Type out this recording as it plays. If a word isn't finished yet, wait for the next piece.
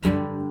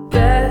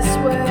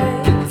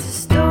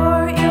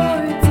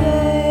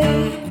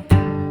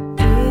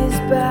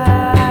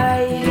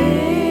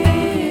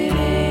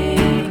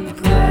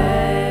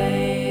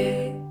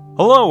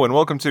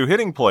welcome to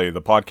Hitting Play, the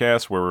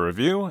podcast where we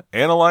review,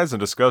 analyze, and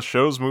discuss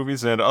shows,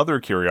 movies, and other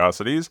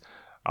curiosities.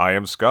 I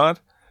am Scott,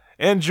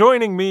 and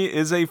joining me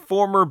is a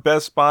former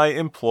Best Buy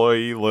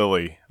employee,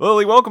 Lily.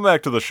 Lily, welcome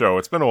back to the show.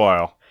 It's been a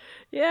while.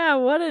 Yeah,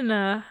 what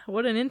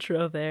an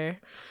intro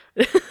there.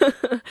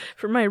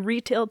 For my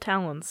retail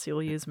talents,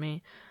 you'll use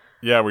me.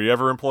 Yeah, were you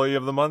ever Employee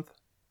of the Month?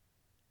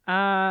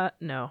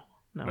 No,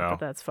 but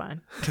that's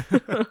fine.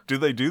 Do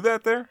they do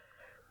that there?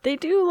 They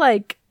do,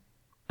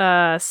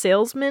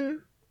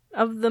 Salesman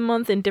of the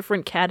Month in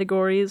different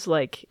categories,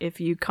 like if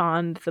you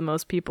conned the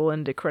most people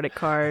into credit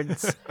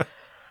cards,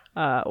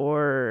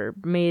 or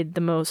made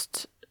the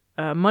most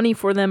money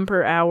for them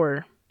per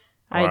hour.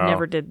 Wow. I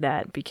never did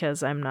that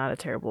because I'm not a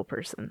terrible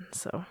person,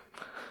 so...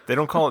 They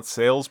don't call it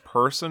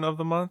Salesperson of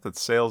the Month? It's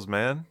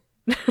Salesman?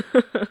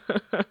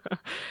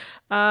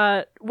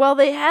 Well,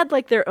 they had,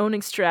 their own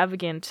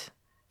extravagant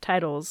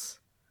titles.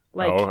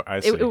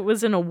 I see. It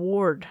was an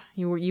award.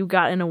 You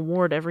got an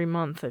award every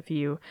month if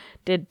you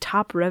did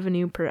top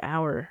revenue per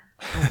hour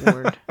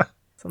award.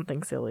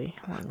 Something silly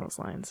along those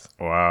lines.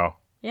 Wow.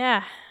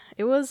 Yeah,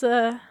 it was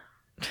a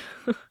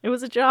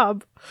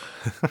job.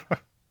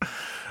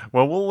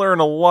 Well, we'll learn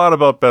a lot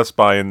about Best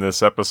Buy in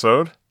this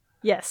episode.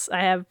 Yes, I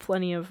have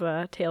plenty of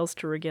tales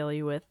to regale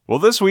you with. Well,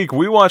 this week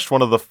we watched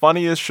one of the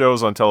funniest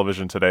shows on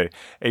television today,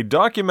 a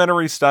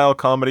documentary-style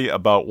comedy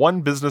about one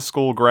business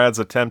school grad's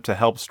attempt to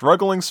help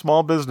struggling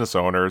small business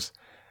owners,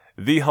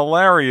 the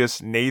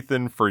hilarious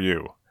Nathan For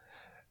You.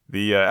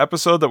 The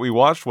episode that we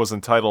watched was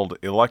entitled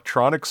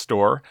Electronic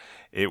Store.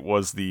 It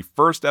was the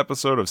first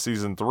episode of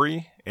Season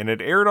 3, and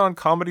it aired on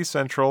Comedy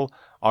Central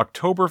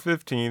October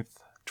 15th,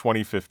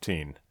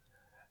 2015.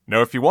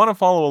 Now, if you want to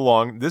follow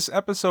along, this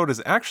episode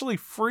is actually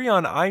free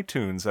on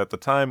iTunes at the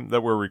time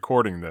that we're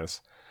recording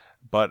this,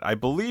 but I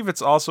believe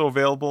it's also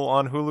available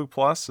on Hulu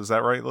Plus. Is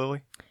that right,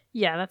 Lily?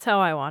 Yeah, that's how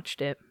I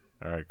watched it.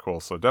 All right, cool.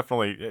 So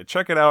definitely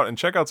check it out and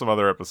check out some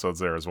other episodes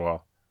there as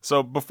well.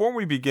 So before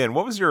we begin,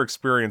 what was your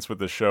experience with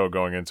the show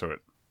going into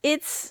it?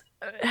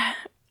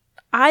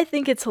 I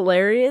think it's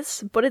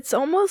hilarious, but it's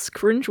almost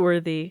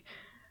cringeworthy.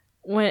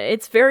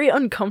 It's very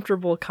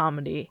uncomfortable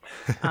comedy.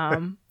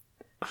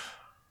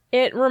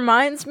 It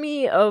reminds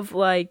me of,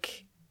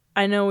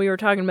 I know we were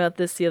talking about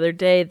this the other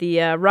day,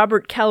 the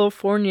Robert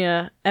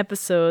California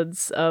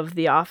episodes of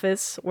The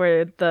Office,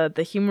 where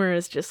the humor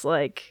is just,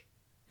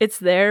 it's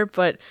there,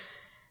 but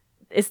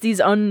it's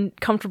these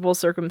uncomfortable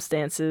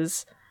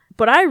circumstances.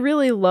 But I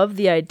really love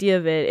the idea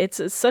of it.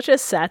 It's such a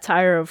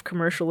satire of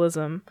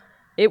commercialism.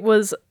 It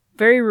was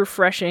very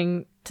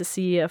refreshing to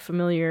see a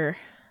familiar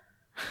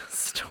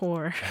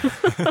store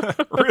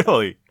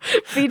Really?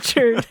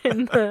 featured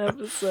in the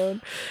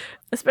episode.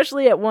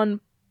 Especially at one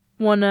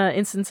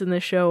instance in the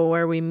show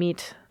where we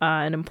meet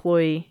an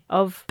employee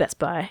of Best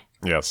Buy.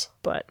 Yes.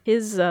 But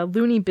his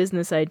loony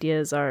business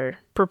ideas are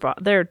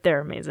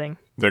they're amazing.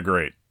 They're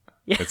great.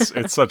 Yeah.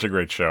 It's such a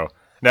great show.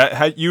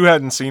 Now, you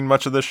hadn't seen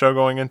much of this show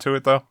going into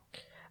it, though?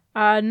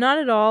 Not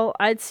at all.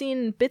 I'd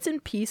seen bits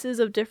and pieces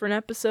of different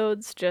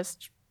episodes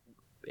just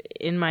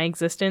in my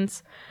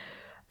existence.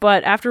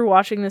 But after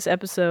watching this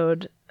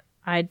episode,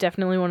 I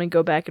definitely want to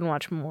go back and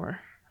watch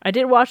more. I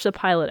did watch the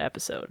pilot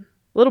episode.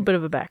 A little bit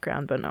of a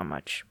background, but not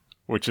much.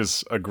 Which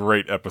is a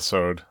great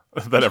episode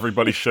that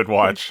everybody should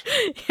watch.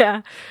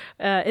 Yeah.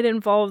 It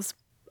involves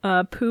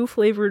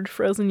poo-flavored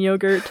frozen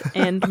yogurt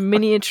and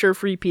miniature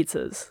free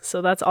pizzas.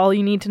 So that's all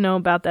you need to know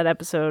about that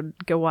episode.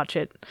 Go watch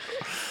it.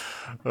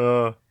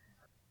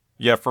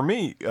 Yeah, for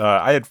me,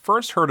 I had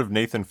first heard of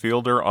Nathan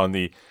Fielder on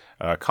the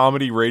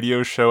comedy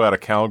radio show out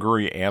of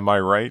Calgary, Am I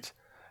Right?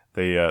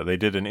 They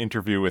did an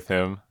interview with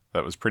him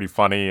that was pretty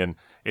funny, and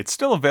it's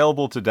still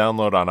available to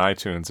download on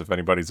iTunes if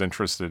anybody's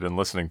interested in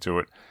listening to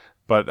it.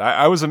 But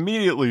I was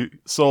immediately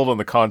sold on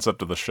the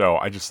concept of the show.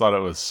 I just thought it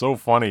was so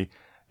funny.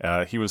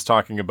 He was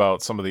talking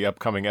about some of the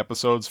upcoming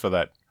episodes for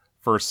that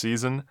first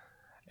season,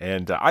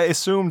 and I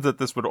assumed that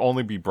this would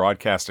only be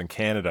broadcast in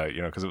Canada,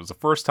 because it was the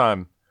first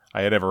time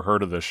I had ever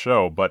heard of this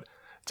show. But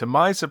to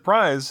my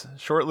surprise,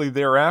 shortly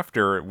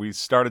thereafter, we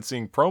started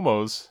seeing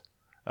promos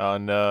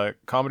on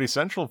Comedy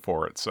Central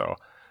for it. So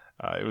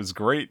it was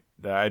great.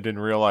 I didn't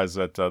realize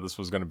that this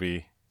was going to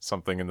be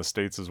something in the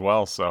States as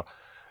well. So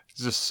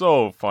it's just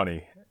so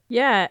funny.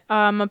 Yeah.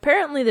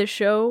 Apparently the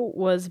show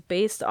was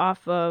based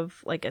off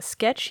of a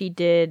sketch he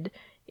did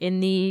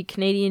in the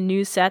Canadian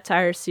news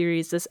satire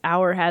series. This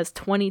hour has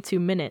 22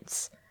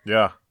 minutes.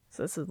 Yeah.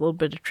 So that's a little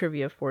bit of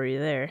trivia for you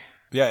there.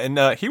 Yeah,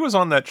 and he was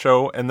on that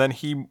show, and then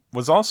he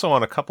was also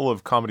on a couple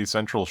of Comedy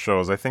Central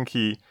shows. I think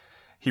he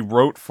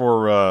wrote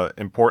for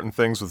Important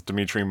Things with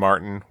Dimitri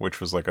Martin,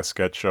 which was a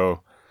sketch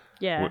show.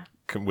 Yeah.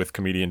 With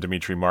comedian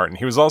Dimitri Martin.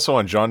 He was also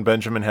on John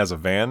Benjamin Has a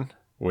Van,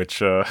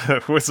 which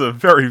was a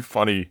very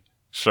funny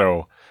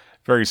show,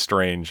 very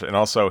strange. And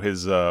also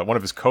his one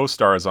of his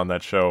co-stars on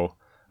that show,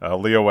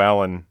 Leo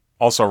Allen,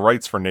 also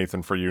writes for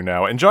Nathan For You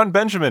now. And John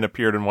Benjamin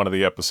appeared in one of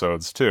the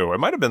episodes, too. It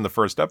might have been the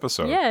first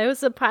episode. Yeah, it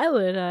was a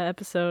pilot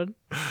episode.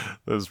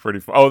 That was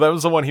pretty fun. Oh, that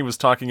was the one he was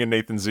talking in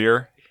Nathan's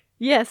ear?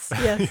 Yes.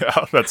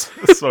 Yeah, that's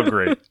so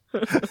great.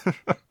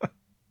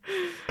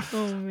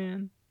 Oh,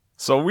 man.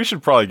 So we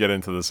should probably get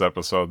into this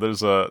episode.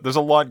 There's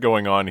a lot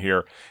going on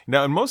here.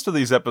 Now, in most of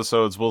these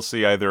episodes, we'll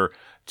see either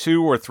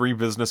 2 or 3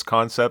 business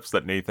concepts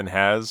that Nathan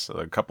has,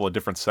 a couple of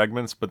different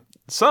segments, but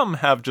some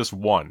have just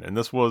one. And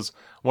this was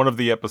one of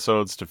the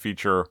episodes to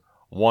feature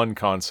one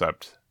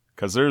concept,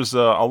 because there's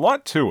a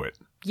lot to it.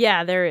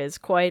 Yeah, there is.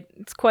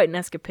 It's quite an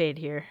escapade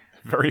here.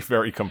 Very,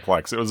 very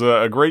complex. It was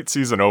a great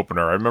season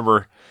opener. I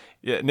remember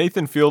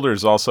Nathan Fielder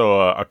is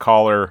also a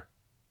caller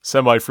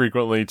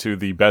semi-frequently to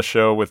The Best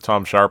Show with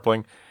Tom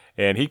Sharpling.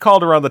 And he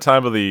called around the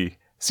time of the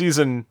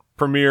season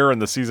premiere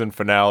and the season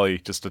finale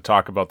just to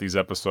talk about these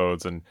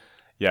episodes. And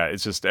yeah,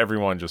 it's just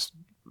everyone just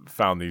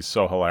found these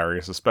so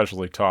hilarious,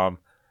 especially Tom.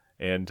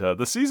 And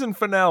the season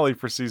finale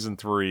for season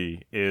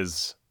 3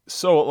 is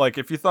so, like,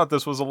 if you thought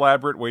this was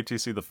elaborate, wait till you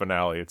see the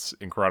finale. It's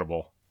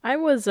incredible. I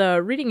was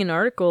reading an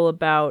article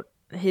about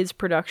his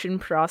production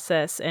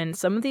process, and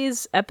some of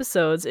these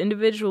episodes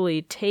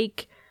individually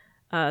take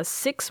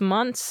 6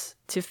 months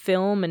to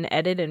film and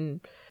edit and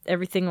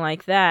everything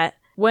like that.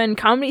 When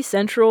Comedy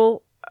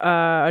Central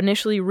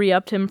initially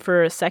re-upped him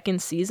for a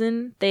second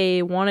season,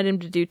 they wanted him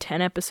to do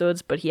 10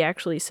 episodes, but he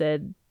actually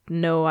said,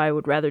 no, I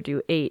would rather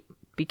do 8,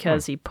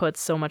 because he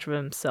puts so much of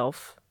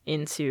himself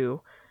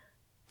into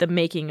the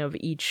making of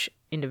each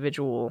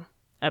individual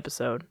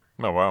episode.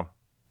 Oh, wow.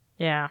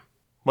 Yeah.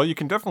 Well, you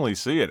can definitely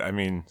see it. I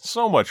mean,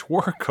 so much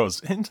work goes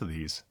into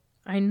these.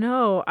 I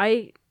know.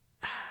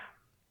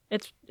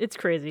 It's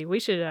crazy. We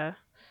should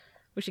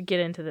get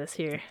into this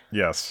here.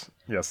 Yes.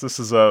 This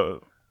is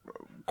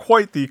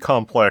quite the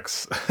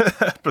complex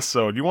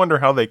episode. You wonder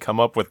how they come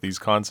up with these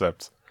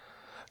concepts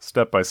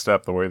step by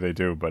step the way they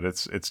do, but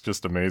it's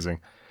just amazing.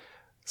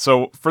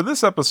 So for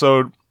this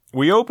episode,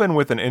 we open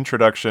with an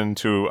introduction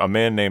to a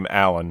man named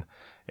Alan,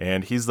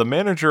 and he's the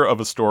manager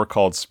of a store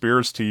called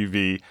Spears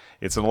TV.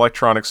 It's an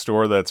electronics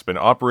store that's been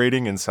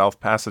operating in South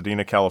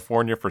Pasadena,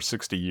 California for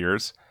 60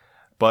 years.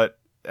 But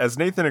as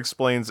Nathan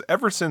explains,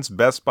 ever since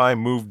Best Buy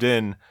moved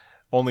in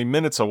only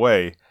minutes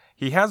away,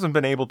 he hasn't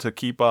been able to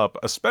keep up,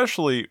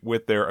 especially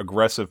with their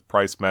aggressive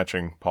price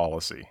matching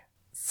policy.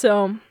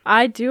 So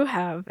I do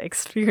have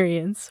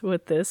experience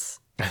with this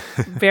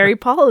very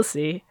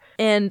policy.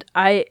 And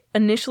I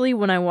initially,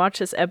 when I watched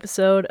this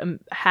episode,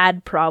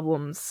 had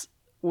problems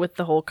with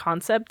the whole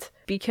concept,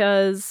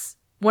 because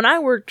when I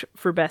worked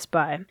for Best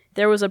Buy,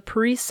 there was a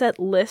preset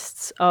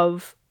list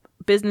of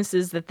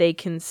businesses that they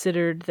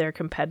considered their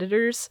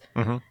competitors,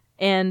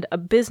 and a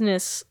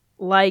business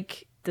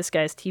like this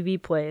guy's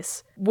TV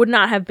place would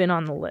not have been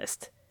on the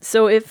list.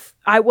 So if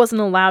I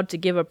wasn't allowed to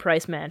give a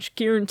price match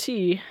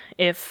guarantee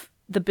if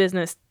the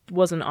business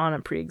wasn't on a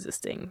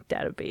pre-existing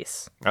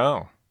database.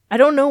 Oh. I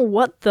don't know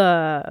what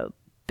the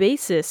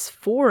basis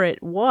for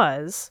it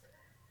was,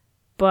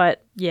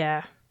 but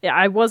yeah,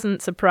 I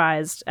wasn't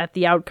surprised at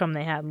the outcome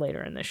they had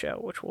later in the show,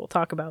 which we'll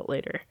talk about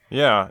later.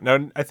 Yeah.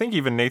 Now, I think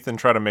even Nathan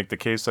tried to make the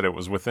case that it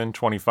was within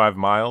 25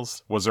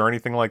 miles. Was there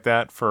anything like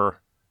that for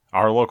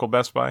our local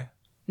Best Buy?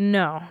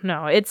 No.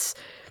 It's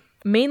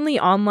mainly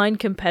online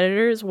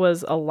competitors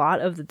was a lot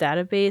of the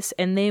database,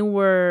 and they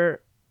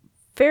were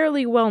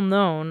fairly well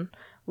known.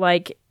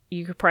 Like,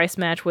 you could price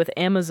match with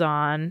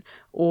Amazon,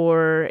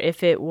 or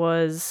if it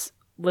was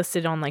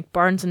listed on like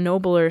Barnes &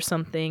 Noble or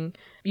something,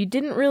 you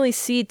didn't really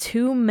see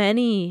too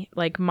many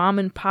like mom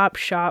and pop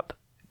shop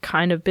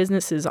kind of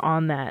businesses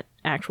on that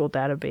actual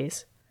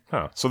database.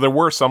 Huh. So there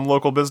were some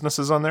local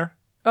businesses on there?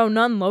 Oh,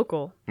 none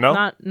local.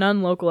 No?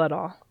 None local at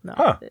all. No.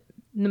 Huh.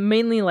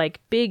 Mainly like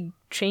big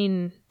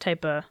chain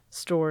type of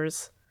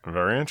stores.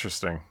 Very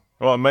interesting.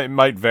 Well, it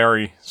might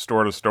vary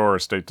store to store or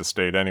state to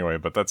state anyway,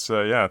 but that's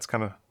it's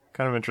kind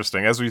of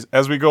interesting. As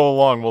we go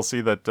along, we'll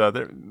see that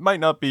there might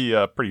not be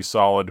pretty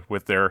solid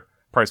with their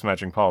price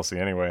matching policy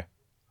anyway.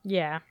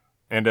 Yeah.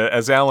 And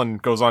as Alan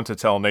goes on to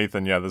tell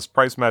Nathan, this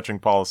price matching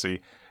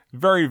policy,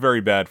 very,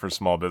 very bad for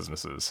small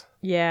businesses.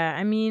 Yeah,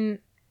 I mean,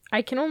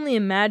 I can only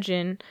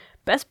imagine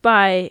Best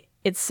Buy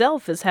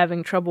itself is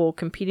having trouble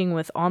competing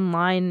with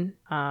online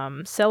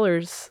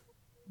sellers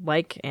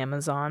like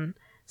Amazon.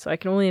 So I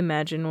can only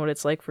imagine what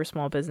it's like for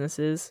small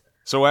businesses.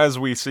 So as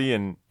we see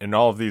in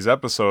all of these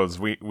episodes,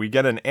 we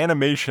get an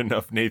animation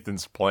of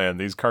Nathan's plan.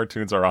 These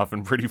cartoons are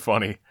often pretty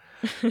funny.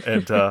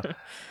 And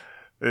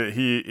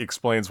he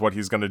explains what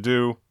he's going to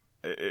do.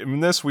 In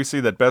this, we see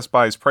that Best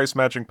Buy's price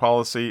matching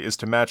policy is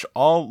to match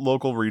all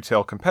local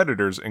retail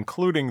competitors,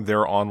 including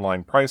their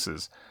online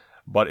prices.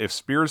 But if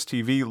Spears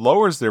TV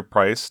lowers their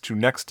price to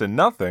next to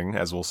nothing,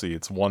 as we'll see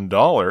it's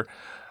 $1,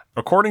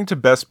 according to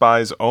Best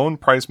Buy's own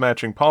price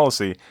matching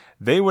policy,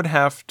 they would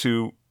have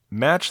to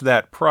match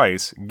that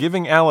price,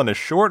 giving Alan a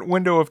short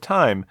window of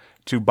time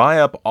to buy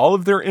up all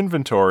of their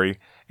inventory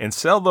and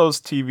sell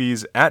those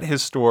TVs at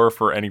his store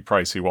for any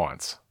price he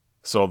wants.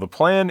 So the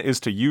plan is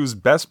to use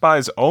Best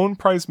Buy's own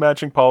price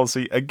matching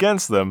policy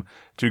against them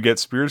to get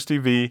Spears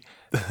TV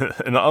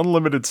an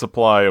unlimited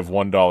supply of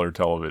 $1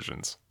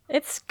 televisions.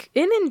 It's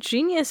an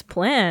ingenious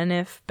plan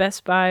if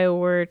Best Buy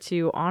were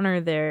to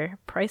honor their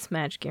price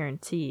match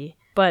guarantee.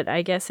 But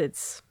I guess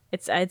it's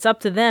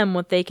up to them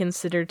what they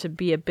consider to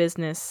be a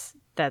business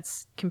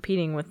that's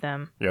competing with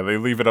them. Yeah, they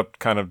leave it up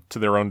kind of to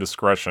their own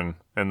discretion,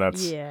 and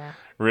that's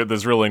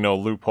there's really no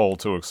loophole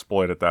to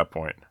exploit at that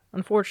point.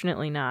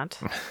 Unfortunately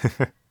not.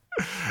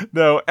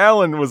 No,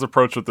 Alan was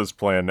approached with this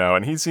plan now,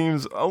 and he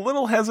seems a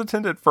little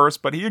hesitant at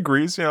first, but he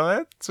agrees,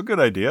 that's a good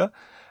idea.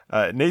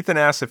 Nathan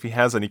asks if he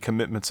has any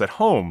commitments at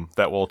home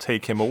that will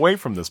take him away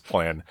from this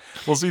plan.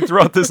 We'll see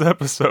throughout this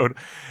episode.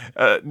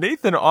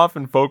 Nathan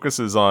often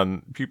focuses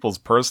on people's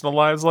personal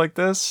lives like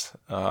this,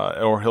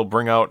 or he'll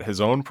bring out his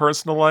own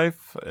personal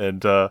life.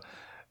 And,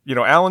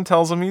 Alan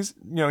tells him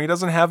he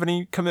doesn't have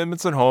any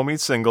commitments at home.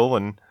 He's single.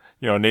 And,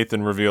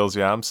 Nathan reveals,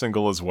 I'm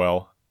single as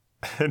well.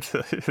 And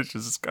it's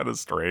just kind of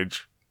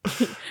strange.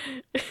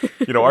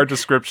 Our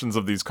descriptions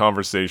of these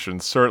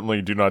conversations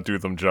certainly do not do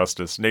them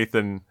justice.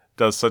 Nathan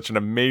does such an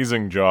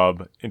amazing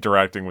job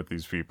interacting with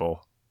these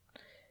people.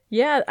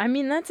 Yeah, I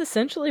mean, that's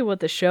essentially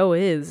what the show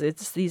is.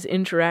 It's these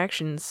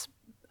interactions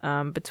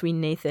between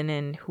Nathan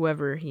and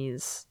whoever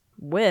he's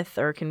with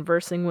or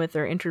conversing with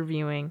or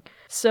interviewing.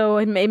 So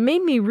it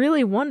made me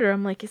really wonder.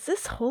 I'm like, is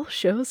this whole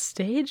show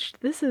staged?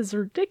 This is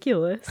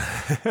ridiculous.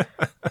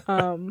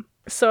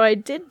 So I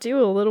did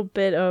do a little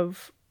bit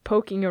of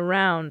poking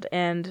around,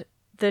 and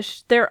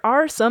there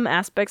are some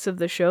aspects of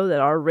the show that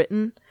are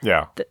written.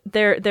 Yeah.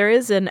 There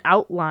is an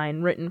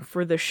outline written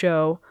for the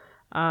show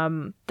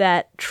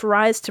that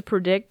tries to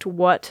predict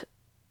what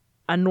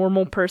a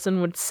normal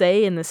person would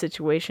say in the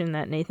situation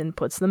that Nathan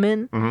puts them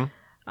in.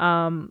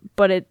 Mm-hmm.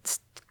 But it's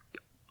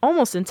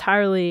almost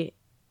entirely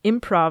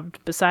improv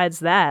besides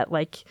that.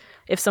 Like,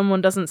 if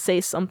someone doesn't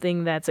say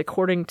something that's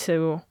according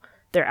to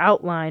their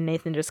outline,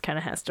 Nathan just kind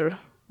of has to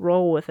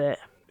roll with it.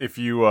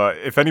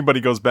 If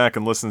anybody goes back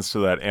and listens to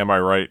that Am I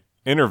Right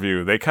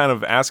interview, they kind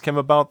of ask him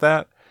about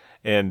that,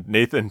 and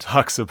Nathan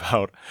talks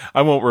about,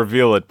 I won't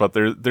reveal it, but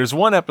there's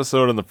one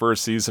episode in the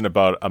first season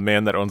about a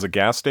man that owns a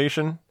gas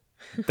station.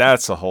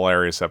 That's a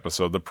hilarious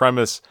episode. The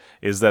premise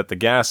is that the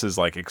gas is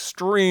like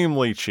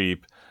extremely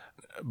cheap,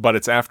 but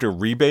it's after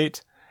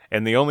rebate,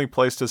 and the only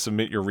place to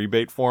submit your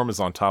rebate form is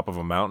on top of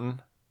a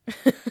mountain.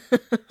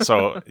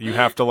 So you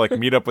have to like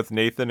meet up with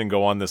Nathan and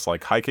go on this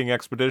like hiking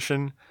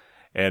expedition.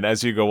 And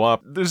as you go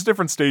up, there's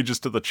different stages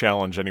to the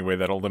challenge anyway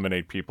that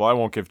eliminate people. I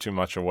won't give too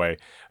much away.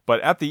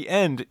 But at the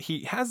end,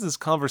 he has this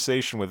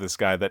conversation with this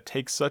guy that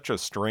takes such a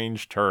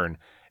strange turn.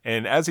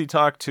 And as he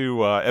talked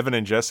to Evan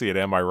and Jesse at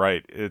Am I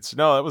Right,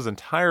 that was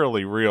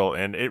entirely real.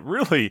 And it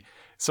really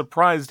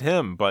surprised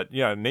him. But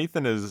yeah,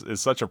 Nathan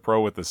is such a pro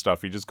with this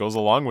stuff. He just goes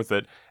along with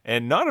it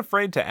and not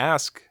afraid to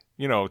ask,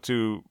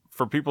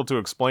 for people to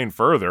explain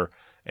further.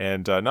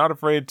 And not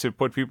afraid to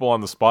put people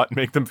on the spot and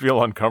make them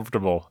feel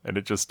uncomfortable. And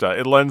it just,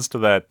 it lends to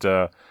that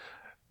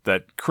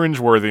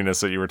cringeworthiness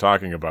that you were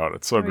talking about.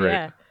 It's so great.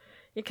 Yeah,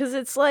 because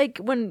it's like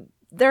when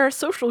there are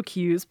social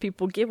cues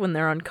people give when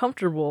they're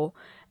uncomfortable,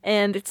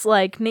 and it's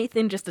like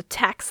Nathan just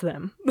attacks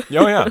them.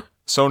 Oh, yeah.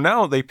 So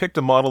now they picked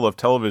a model of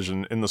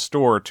television in the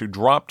store to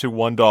drop to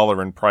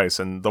 $1 in price.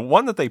 And the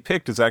one that they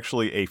picked is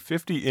actually a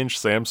 50-inch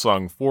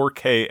Samsung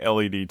 4K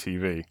LED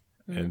TV.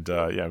 And,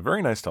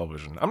 very nice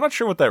television. I'm not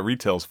sure what that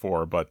retails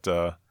for, but...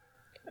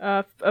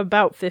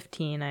 about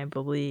 15, I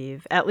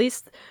believe. At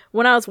least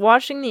when I was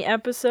watching the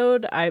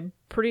episode, I'm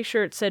pretty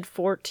sure it said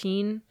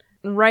 14.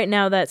 Right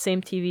now, that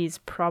same TV is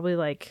probably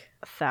like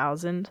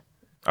 1,000.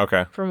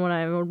 Okay. From what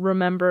I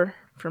remember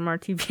from our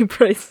TV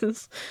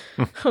prices.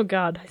 Oh,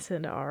 God, I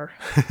said R.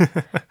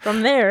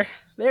 From their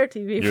TV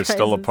prices. You're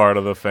still a part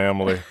of the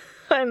family.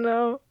 I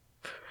know.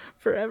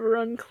 Forever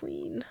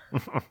unclean.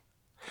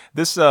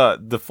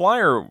 The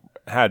flyer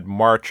had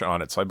March on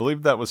it, so I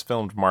believe that was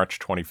filmed March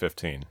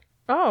 2015.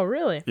 Oh,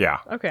 really? Yeah.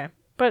 Okay.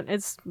 But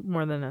it's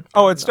more than $1,000.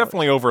 Oh, it's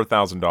definitely over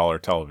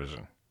 $1,000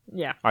 television.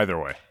 Yeah. Either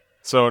way.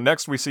 So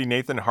next we see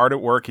Nathan hard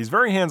at work. He's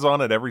very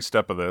hands-on at every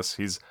step of this.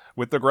 He's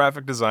with the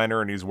graphic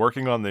designer, and he's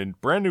working on the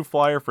brand new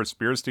flyer for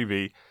Spears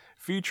TV,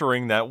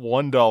 featuring that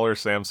 $1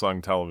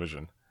 Samsung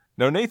television.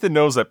 Now, Nathan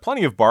knows that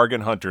plenty of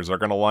bargain hunters are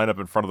going to line up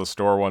in front of the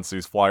store once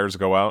these flyers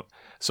go out,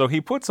 so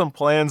he put some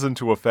plans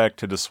into effect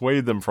to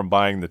dissuade them from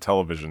buying the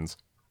televisions.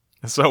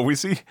 So we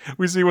see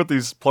what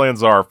these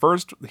plans are.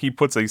 First, he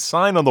puts a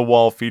sign on the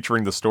wall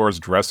featuring the store's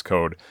dress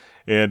code,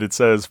 and it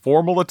says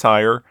formal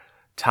attire,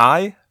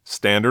 tie,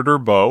 standard or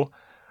bow,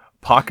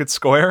 pocket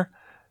square,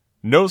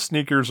 no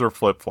sneakers or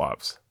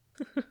flip-flops.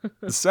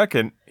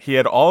 Second, he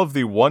had all of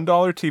the $1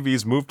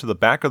 TVs moved to the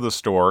back of the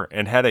store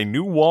and had a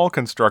new wall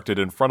constructed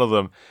in front of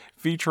them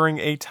featuring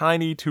a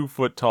tiny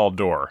 2-foot-tall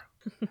door.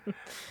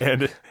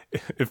 And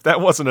if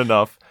that wasn't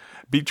enough,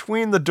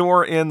 between the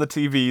door and the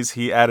TVs,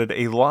 he added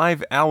a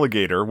live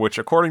alligator, which,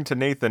 according to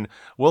Nathan,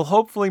 will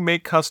hopefully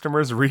make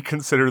customers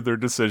reconsider their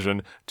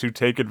decision to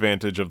take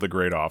advantage of the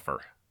great offer.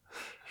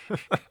 Oh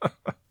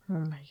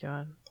my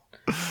God.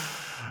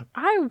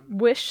 I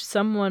wish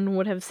someone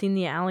would have seen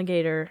the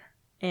alligator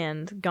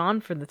and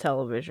gone for the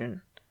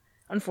television.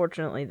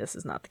 Unfortunately, this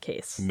is not the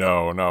case.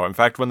 No. In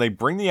fact, when they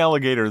bring the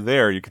alligator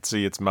there, you could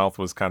see its mouth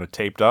was kind of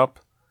taped up.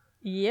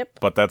 Yep.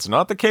 But that's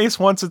not the case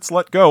once it's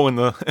let go in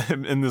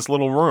this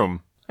little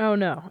room. Oh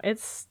no,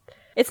 it's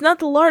It's not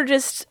the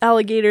largest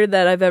alligator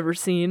that I've ever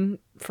seen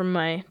from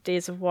my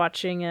days of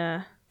watching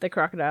The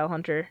Crocodile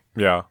Hunter.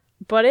 Yeah.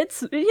 But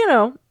it's,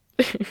 it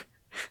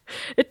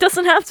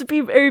doesn't have to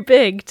be very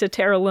big to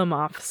tear a limb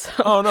off. So.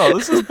 Oh, no,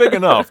 this is big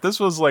enough. This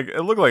was like,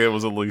 it looked like it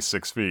was at least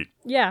 6 feet.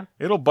 Yeah.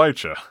 It'll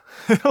bite you.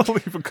 It'll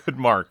leave a good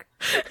mark.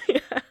 Yeah.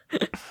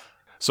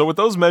 So with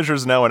those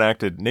measures now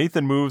enacted,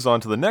 Nathan moves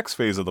on to the next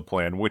phase of the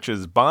plan, which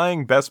is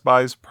buying Best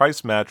Buy's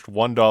price-matched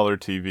 $1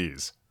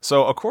 TVs.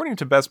 So according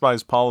to Best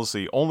Buy's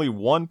policy, only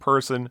one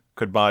person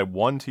could buy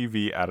one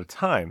TV at a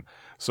time.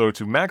 So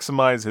to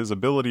maximize his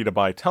ability to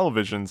buy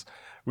televisions,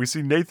 we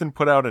see Nathan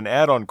put out an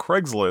ad on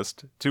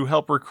Craigslist to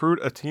help recruit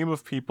a team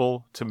of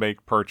people to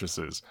make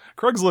purchases.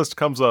 Craigslist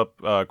comes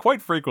up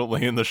quite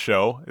frequently in the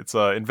show. It's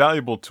an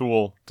invaluable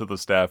tool to the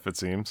staff, it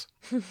seems.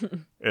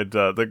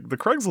 The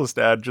Craigslist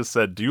ad just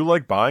said, "Do you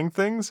like buying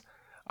things?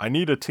 I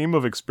need a team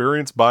of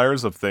experienced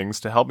buyers of things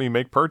to help me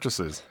make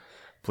purchases.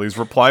 Please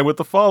reply with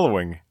the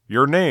following: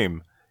 your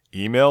name,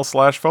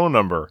 email/phone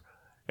number,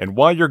 and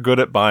why you're good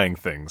at buying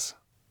things."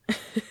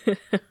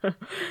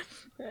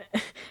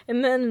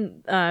 And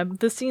then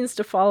the scenes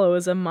to follow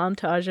is a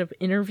montage of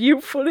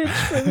interview footage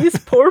for these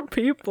poor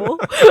people.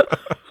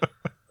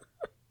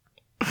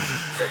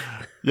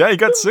 Yeah, he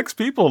got 6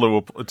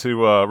 people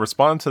to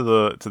respond to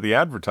the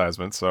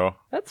advertisement. So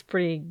that's a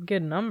pretty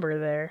good number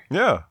there.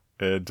 Yeah,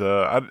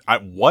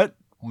 what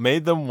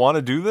made them want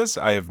to do this?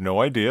 I have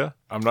no idea.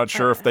 I'm not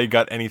sure if they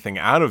got anything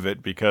out of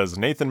it, because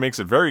Nathan makes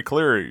it very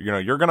clear.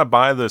 You're gonna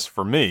buy this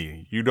for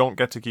me. You don't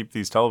get to keep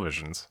these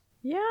televisions.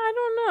 Yeah, I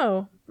don't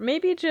know.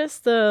 Maybe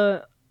just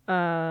the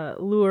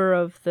lure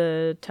of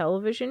the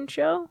television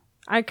show?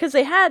 Because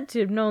they had to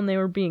have known they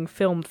were being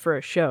filmed for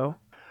a show.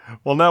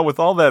 Well, now with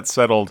all that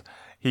settled,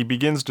 he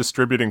begins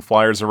distributing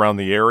flyers around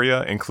the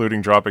area,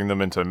 including dropping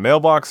them into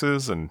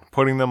mailboxes and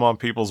putting them on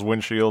people's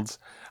windshields.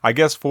 I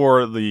guess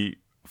for the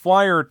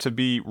flyer to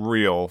be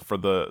real, for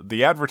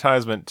the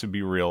advertisement to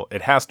be real,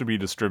 it has to be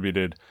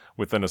distributed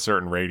within a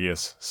certain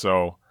radius.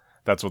 So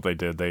that's what they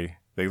did. They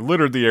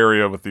littered the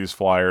area with these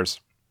flyers.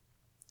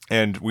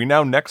 And we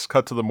now next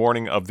cut to the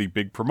morning of the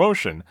big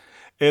promotion.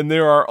 And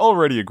there are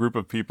already a group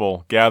of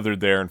people gathered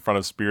there in front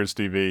of Spears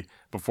TV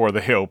before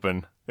they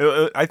open.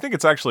 I think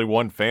it's actually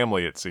one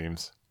family, it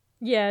seems.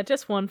 Yeah,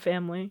 just one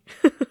family.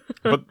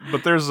 but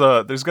there's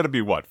going to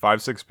be,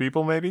 5-6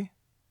 people maybe?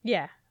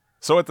 Yeah.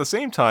 So at the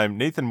same time,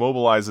 Nathan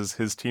mobilizes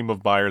his team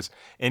of buyers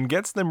and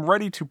gets them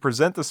ready to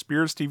present the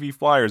Spears TV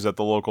flyers at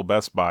the local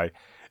Best Buy.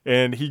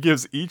 And he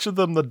gives each of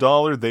them the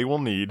 $1 they will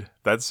need.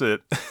 That's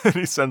it. And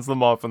he sends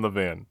them off in the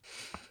van.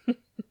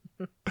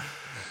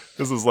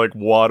 This is like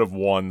wad of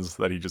ones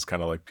that he just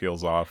kind of like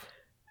peels off.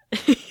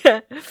 Yeah.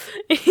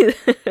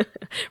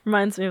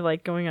 Reminds me of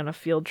like going on a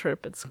field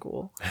trip at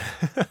school.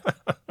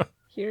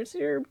 Here's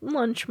your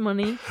lunch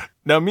money.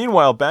 Now,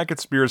 meanwhile, back at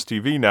Spears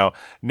TV now,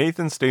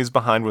 Nathan stays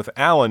behind with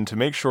Alan to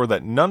make sure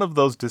that none of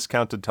those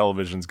discounted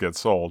televisions get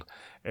sold.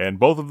 And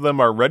both of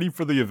them are ready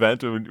for the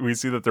event. We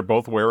see that they're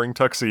both wearing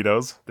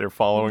tuxedos. They're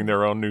following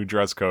their own new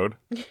dress code.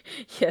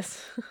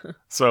 Yes.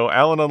 So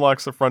Alan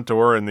unlocks the front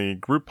door and the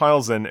group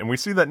piles in, and we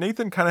see that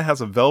Nathan kind of has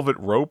a velvet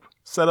rope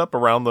set up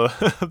around where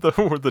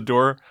the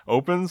door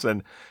opens,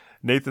 and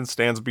Nathan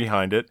stands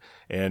behind it.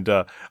 And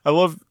I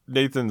love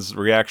Nathan's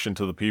reaction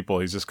to the people.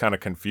 He's just kind of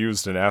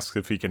confused and asks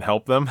if he can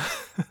help them.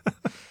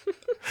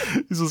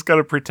 He's just kind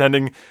of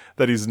pretending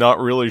that he's not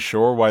really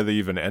sure why they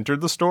even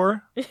entered the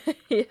store.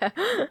 Yeah.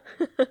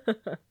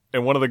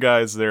 And one of the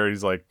guys there,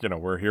 he's like,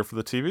 we're here for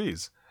the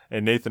TVs.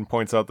 And Nathan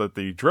points out that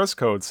the dress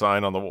code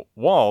sign on the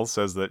wall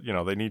says that,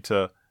 they need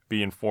to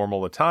be in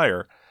formal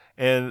attire.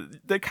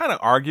 And they kind of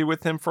argue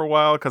with him for a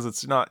while because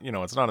it's not,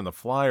 it's not in the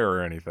flyer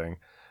or anything.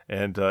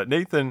 And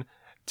Nathan,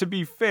 to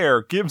be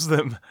fair, gives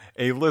them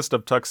a list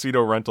of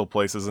tuxedo rental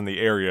places in the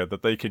area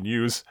that they can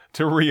use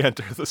to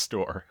re-enter the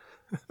store.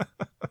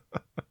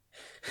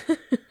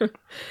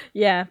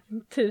 Yeah.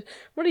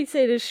 What do you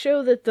say? To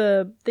show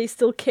that they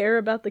still care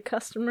about the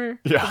customer?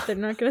 Yeah. That they're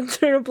not going to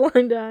turn a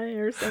blind eye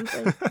or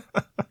something.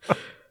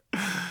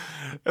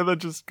 And then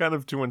just kind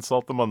of to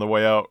insult them on the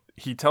way out,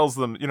 he tells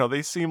them,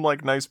 they seem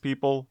like nice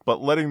people,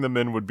 but letting them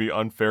in would be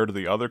unfair to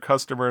the other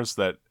customers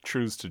that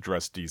choose to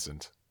dress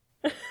decent.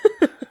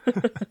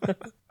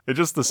 It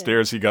just the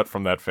stares he got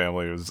from that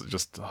family was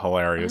just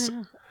hilarious.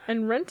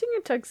 And renting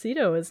a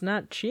tuxedo is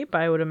not cheap,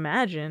 I would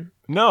imagine.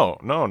 No,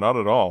 not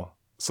at all.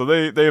 So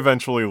they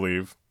eventually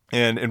leave.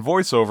 And in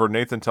voiceover,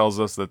 Nathan tells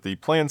us that the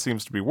plan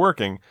seems to be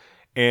working.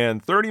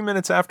 And 30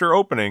 minutes after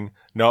opening,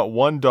 not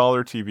 $1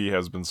 TV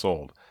has been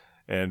sold.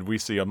 And we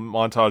see a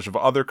montage of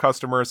other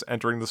customers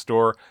entering the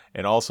store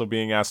and also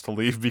being asked to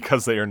leave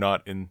because they are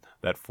not in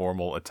that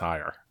formal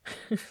attire.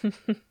 I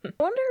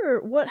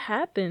wonder what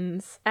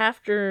happens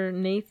after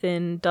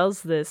Nathan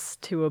does this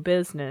to a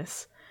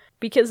business.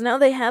 Because now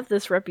they have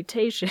this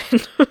reputation.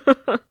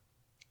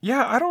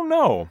 Yeah, I don't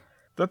know.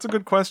 That's a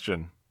good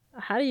question.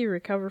 How do you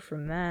recover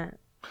from that?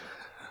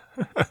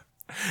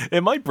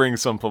 It might bring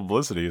some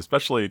publicity,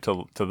 especially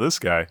to this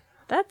guy.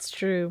 That's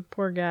true.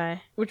 Poor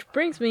guy. Which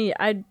brings me,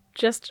 I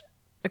just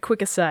a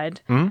quick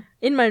aside. Hmm?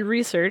 In my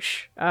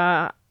research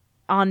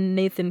on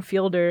Nathan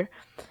Fielder,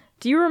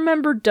 do you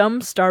remember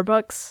Dumb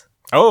Starbucks?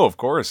 Oh, of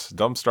course.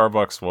 Dumb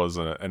Starbucks was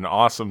an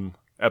awesome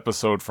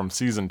episode from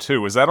season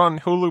 2. Is that on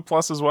Hulu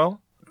Plus as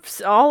well?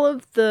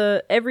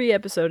 Every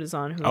episode is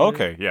on Hulu. Oh,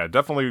 okay, yeah,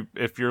 definitely.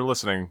 If you're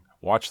listening,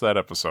 watch that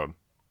episode.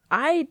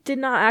 I did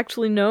not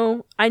actually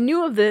know. I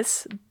knew of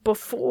this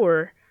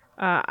before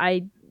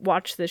I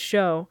watched this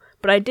show,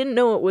 but I didn't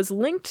know it was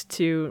linked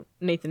to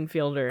Nathan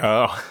Fielder.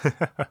 Oh,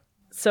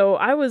 So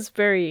I was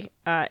very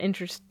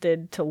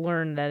interested to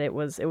learn that it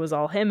was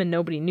all him, and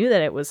nobody knew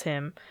that it was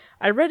him.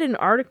 I read an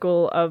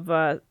article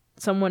of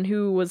someone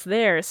who was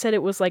there, said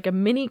it was like a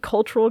mini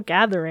cultural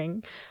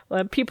gathering.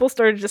 People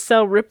started to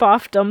sell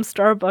rip-off Dumb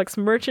Starbucks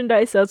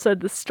merchandise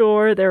outside the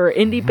store. There were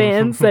indie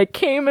bands that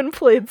came and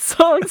played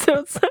songs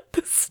outside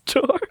the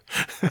store.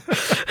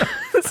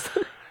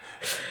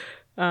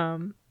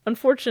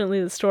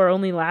 Unfortunately, the store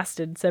only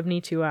lasted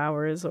 72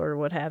 hours or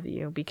what have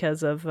you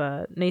because of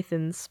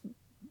Nathan's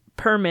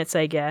permits,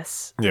 I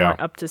guess,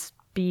 weren't up to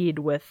speed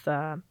with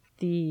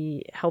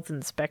the health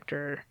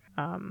inspector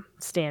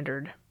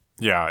standard.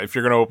 yeah, if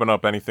you're going to open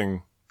up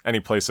any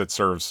place that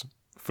serves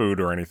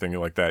food or anything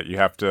like that, you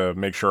have to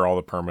make sure all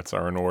the permits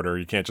are in order.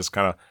 You can't just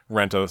kind of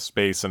rent a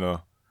space in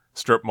a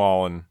strip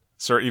mall and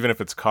even if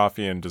it's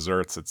coffee and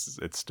desserts,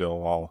 it's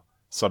still all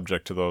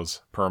subject to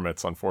those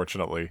permits,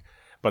 unfortunately.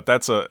 But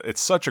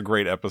it's such a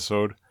great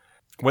episode.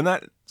 When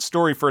that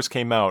story first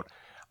came out,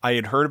 I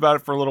had heard about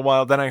it for a little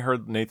while. Then I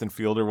heard Nathan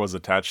Fielder was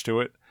attached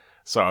to it.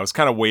 So I was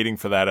kind of waiting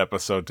for that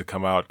episode to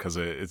come out because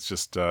it's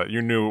just,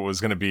 you knew it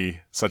was going to be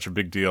such a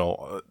big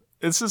deal.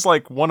 This is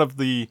like one of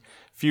the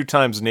few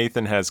times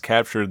Nathan has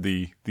captured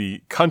the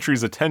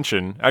country's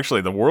attention,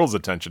 actually the world's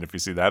attention if you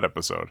see that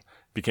episode.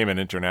 It became an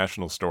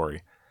international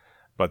story.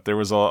 But there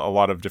was a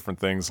lot of different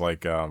things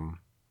like,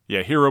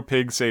 Hero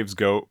Pig Saves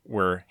Goat,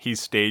 where he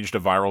staged a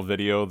viral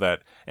video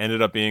that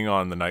ended up being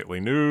on the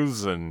nightly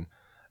news, and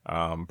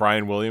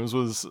Brian Williams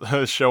was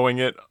showing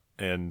it,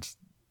 and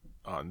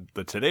on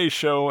the Today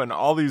Show, and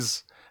all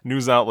these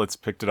news outlets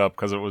picked it up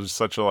because it was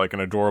such an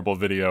adorable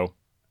video.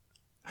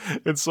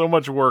 And so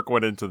much work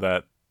went into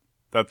that.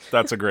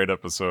 That's a great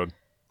episode.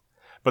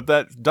 But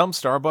that Dumb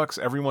Starbucks,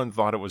 everyone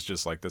thought it was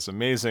just like this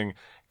amazing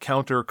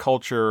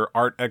counterculture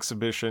art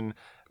exhibition.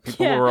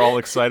 People were all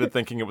excited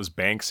thinking it was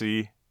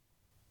Banksy.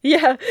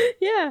 Yeah.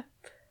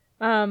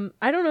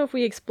 I don't know if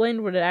we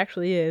explained what it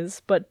actually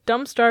is, but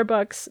Dumb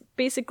Starbucks,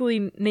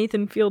 basically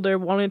Nathan Fielder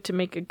wanted to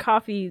make a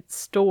coffee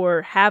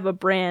store have a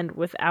brand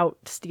without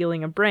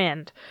stealing a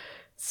brand.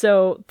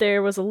 So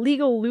there was a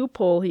legal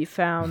loophole he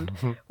found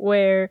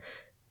where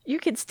you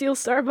could steal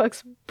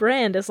Starbucks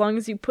brand as long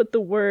as you put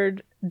the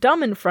word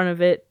dumb in front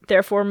of it,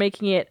 therefore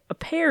making it a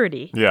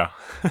parody. Yeah.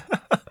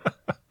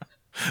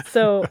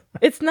 So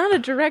it's not a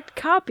direct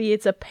copy,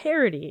 it's a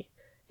parody.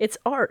 It's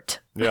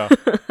art. Yeah.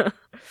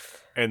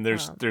 And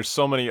there's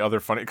so many other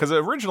funny, because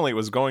originally it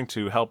was going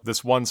to help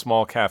this one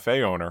small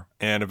cafe owner,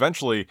 and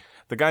eventually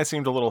the guy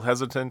seemed a little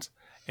hesitant,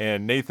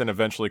 and Nathan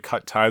eventually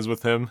cut ties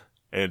with him,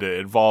 and it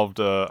involved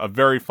a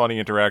very funny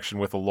interaction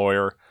with a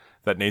lawyer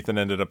that Nathan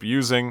ended up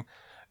using,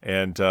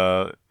 and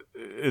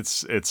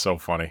it's so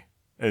funny.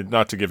 And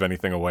not to give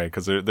anything away,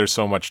 because there's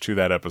so much to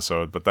that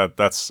episode, but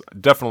that's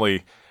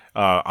definitely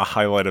a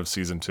highlight of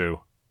season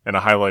 2 and a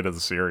highlight of the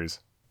series.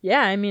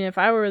 Yeah, I mean, if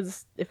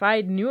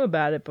I knew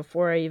about it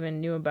before I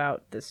even knew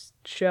about this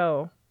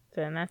show,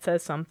 then that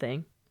says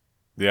something.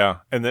 Yeah,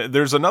 and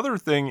there's another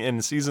thing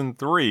in season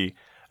 3.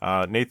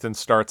 Nathan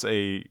starts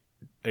a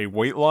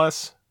weight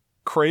loss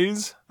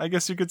craze, I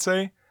guess you could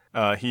say.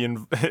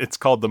 It's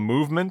called The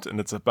Movement, and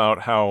it's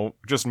about how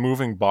just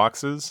moving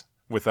boxes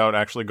without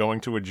actually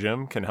going to a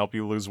gym can help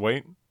you lose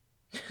weight.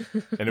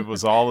 And it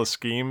was all a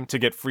scheme to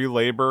get free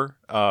labor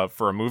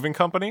for a moving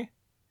company.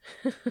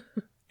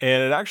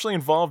 And it actually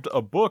involved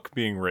a book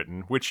being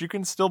written, which you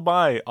can still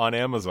buy on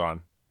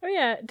Amazon. Oh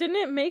yeah, didn't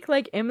it make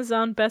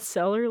Amazon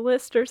bestseller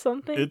list or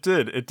something? It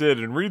did.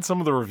 And read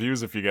some of the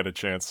reviews if you get a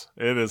chance.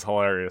 It is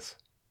hilarious.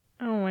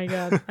 Oh my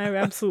god, I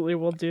absolutely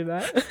will do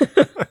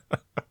that.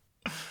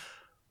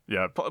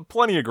 Yeah,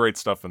 plenty of great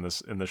stuff in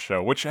this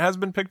show, which has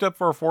been picked up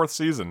for a 4th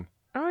season.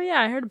 Oh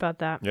yeah, I heard about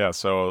that. Yeah,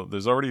 so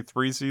there's already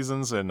 3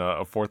 seasons and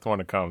a 4th one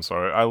to come, so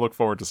I look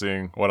forward to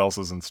seeing what else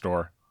is in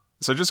store.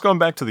 So just going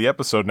back to the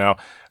episode now,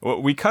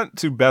 we cut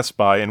to Best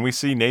Buy and we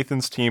see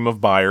Nathan's team of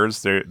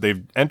buyers.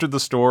 They've entered the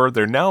store.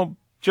 They're now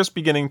just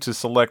beginning to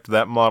select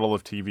that model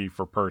of TV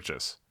for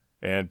purchase.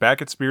 And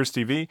back at Spears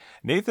TV,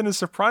 Nathan is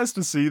surprised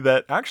to see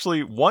that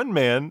actually one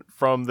man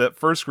from that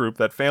first group,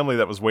 that family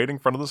that was waiting in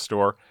front of the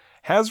store,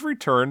 has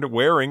returned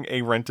wearing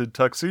a rented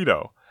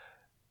tuxedo.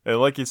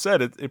 And like you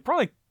said, it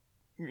probably,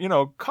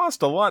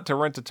 cost a lot to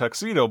rent a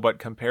tuxedo, but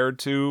compared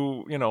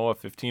to, a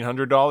 $1,500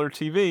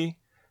 TV,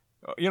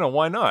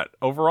 why not?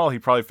 Overall, he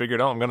probably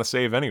figured, I'm going to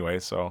save anyway,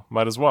 so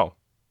might as well.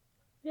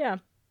 Yeah.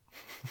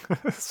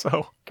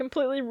 So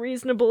completely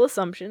reasonable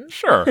assumption.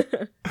 Sure.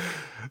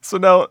 So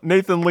now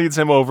Nathan leads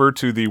him over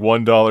to the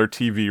 $1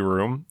 TV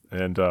room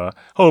and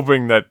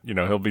hoping that,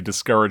 he'll be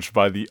discouraged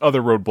by the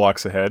other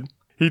roadblocks ahead.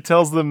 He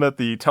tells them that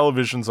the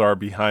televisions are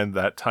behind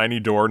that tiny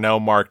door now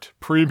marked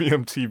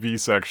Premium TV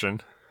section.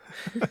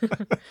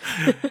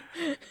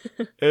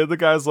 And the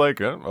guy's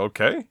like,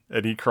 okay.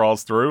 And he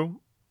crawls through,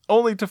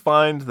 only to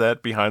find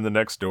that behind the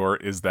next door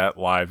is that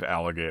live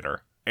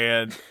alligator.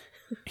 And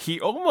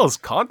he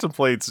almost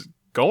contemplates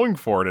going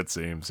for it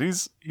seems.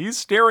 He's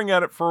staring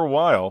at it for a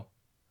while.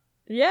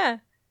 Yeah.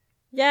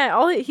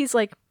 He's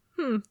like,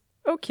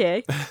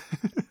 okay.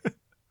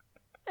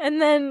 And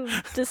then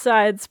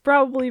decides,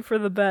 probably for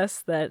the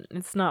best, that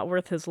it's not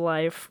worth his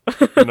life.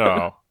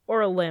 No. Or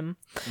a limb.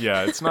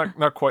 Yeah, it's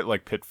not quite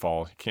like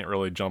Pitfall. You can't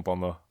really jump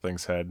on the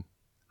thing's head.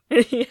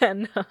 Yeah,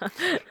 no.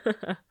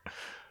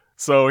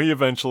 So he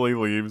eventually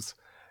leaves.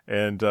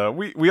 And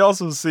we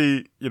also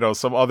see,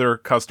 some other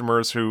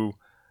customers who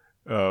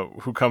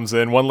comes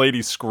in. One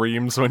lady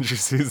screams when she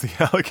sees the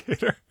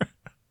alligator.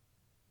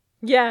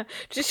 Yeah,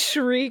 just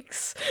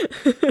shrieks.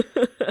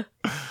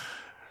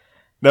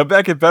 Now,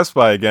 back at Best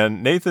Buy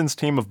again, Nathan's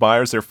team of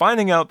buyers, they're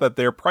finding out that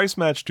their price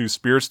match to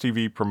Spears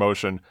TV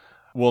promotion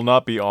will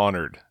not be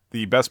honored.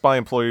 The Best Buy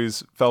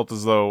employees felt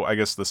as though, I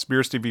guess, the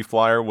Spears TV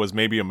flyer was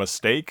maybe a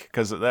mistake,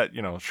 because that,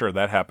 sure,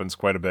 that happens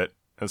quite a bit,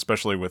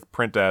 especially with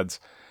print ads,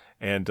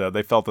 and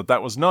they felt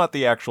that was not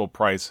the actual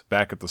price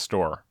back at the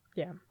store.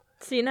 Yeah.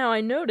 See, now I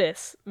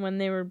notice when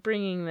they were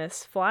bringing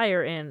this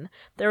flyer in,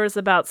 there was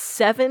about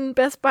 7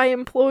 Best Buy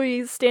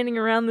employees standing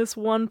around this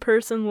one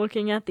person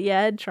looking at the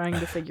ad, trying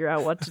to figure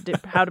out what to do,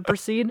 how to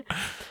proceed.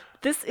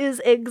 This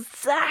is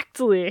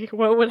exactly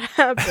what would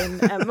happen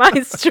at my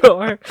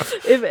store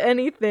if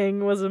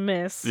anything was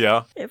amiss.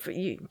 Yeah.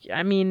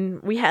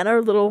 We had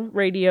our little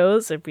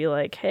radios. It'd be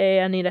like,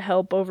 hey, I need a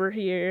help over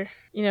here.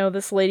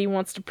 This lady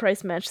wants to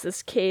price match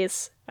this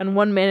case. And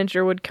one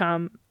manager would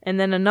come, and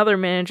then another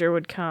manager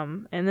would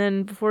come. And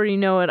then before you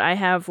know it, I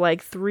have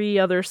like 3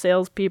 other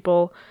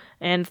salespeople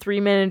and 3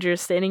 managers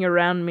standing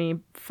around me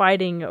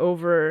fighting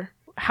over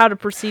how to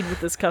proceed with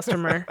this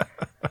customer.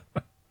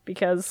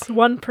 Because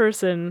one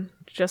person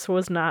just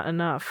was not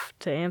enough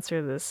to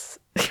answer this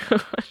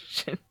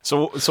question.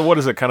 So what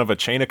is it, kind of a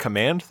chain of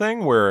command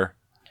thing where...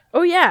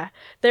 Oh yeah,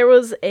 there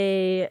was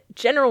a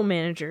general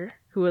manager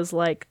who was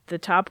like the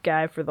top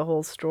guy for the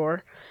whole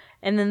store.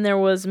 And then there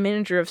was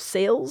manager of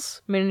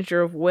sales,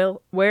 manager of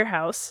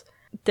warehouse.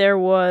 There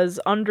was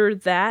under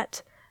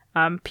that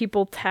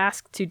people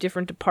tasked to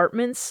different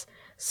departments.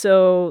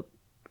 So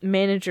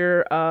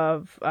manager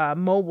of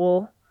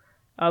mobile,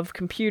 of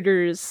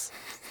computers,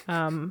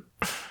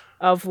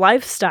 of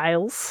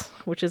lifestyles,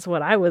 which is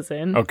what I was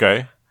in.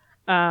 Okay.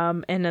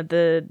 And at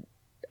the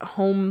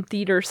home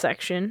theater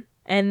section.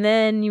 And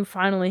then you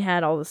finally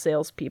had all the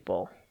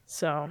salespeople.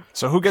 So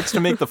who gets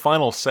to make the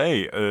final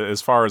say as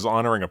far as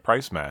honoring a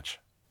price match?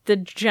 The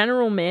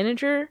general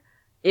manager,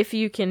 if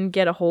you can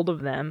get a hold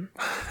of them.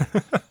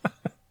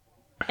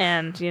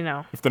 And,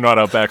 if they're not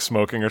out back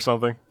smoking or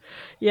something?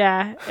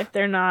 Yeah, if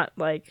they're not,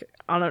 like,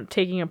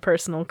 taking a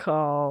personal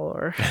call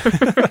or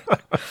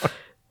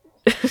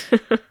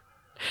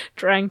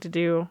trying to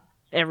do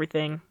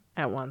everything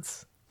at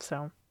once.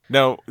 So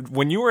now,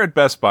 when you were at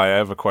Best Buy, I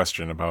have a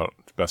question about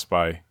Best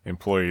Buy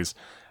employees.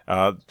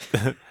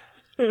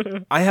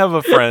 I have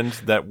a friend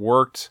that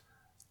worked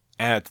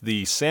at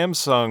the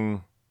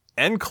Samsung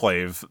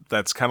enclave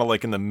that's kind of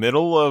like in the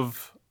middle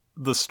of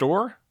the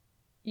store.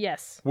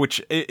 Yes. Which,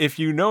 if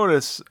you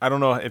notice, I don't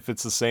know if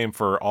it's the same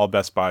for all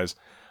Best Buys,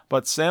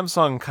 but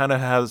Samsung kind of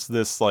has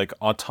this like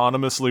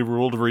autonomously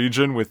ruled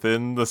region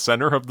within the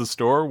center of the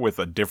store with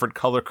a different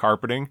color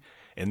carpeting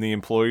and the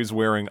employees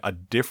wearing a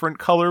different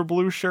color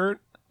blue shirt.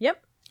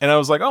 Yep. And I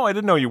was like, oh, I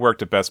didn't know you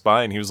worked at Best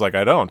Buy. And he was like,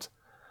 I don't.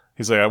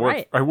 He's like,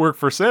 I work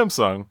for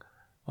Samsung.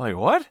 I'm like,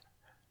 what?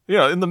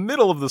 In the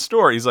middle of the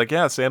store, he's like,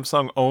 yeah,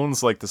 Samsung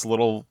owns like this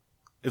little,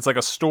 it's like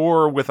a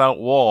store without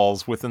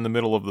walls within the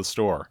middle of the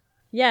store.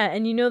 Yeah,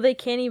 and they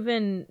can't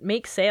even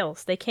make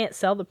sales. They can't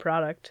sell the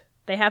product.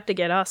 They have to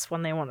get us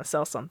when they want to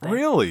sell something.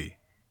 Really?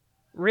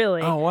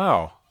 Really. Oh,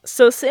 wow.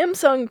 So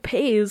Samsung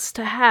pays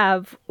to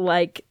have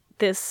like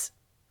this,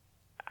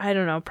 I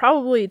don't know,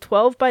 probably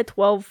 12 by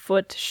 12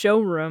 foot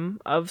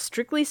showroom of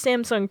strictly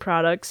Samsung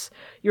products.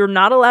 You're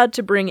not allowed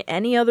to bring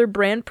any other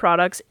brand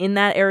products in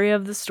that area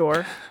of the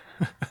store.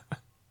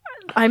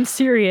 I'm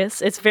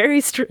serious. It's very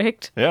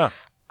strict. Yeah.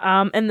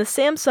 And the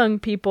Samsung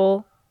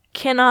people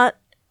cannot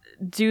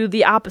do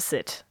the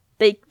opposite.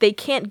 They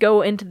can't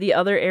go into the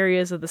other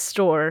areas of the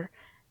store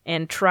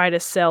and try to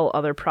sell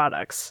other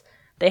products.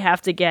 They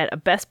have to get a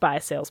Best Buy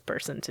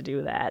salesperson to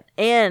do that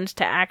and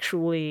to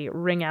actually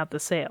ring out the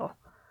sale.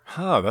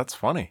 Huh, that's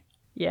funny.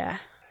 Yeah.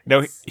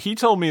 Now, he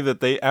told me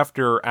that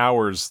after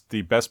hours,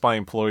 the Best Buy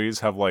employees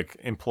have like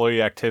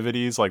employee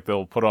activities, like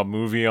they'll put a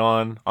movie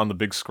on the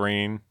big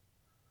screen,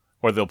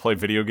 or they'll play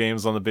video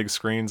games on the big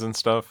screens and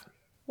stuff.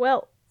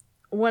 Well,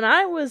 when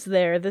I was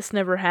there, this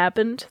never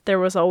happened. There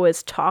was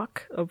always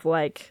talk of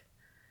like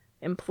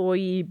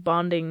employee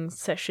bonding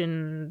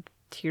session.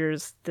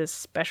 Here's this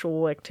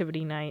special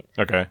activity night.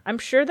 Okay. I'm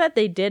sure that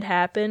they did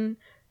happen,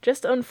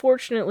 just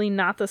unfortunately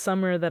not the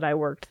summer that I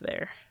worked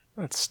there.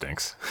 That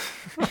stinks.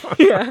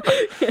 Yeah.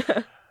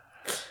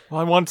 Well,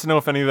 I wanted to know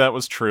if any of that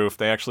was true, if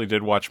they actually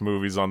did watch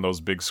movies on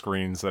those big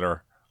screens that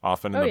are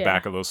often in the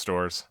back of those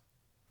stores.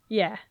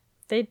 Yeah,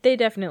 they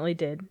definitely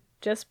did.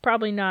 Just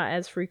probably not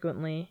as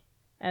frequently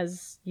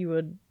as you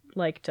would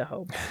like to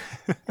hope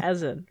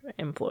as an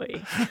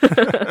employee.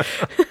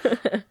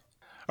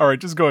 All right,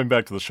 just going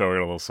back to the show, we got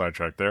a little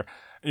sidetracked there.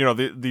 You know,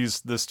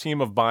 this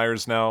team of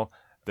buyers now,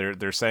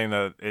 they're saying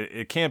that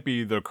it can't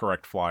be the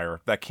correct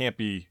flyer. That can't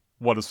be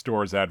what a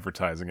store is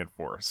advertising it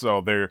for.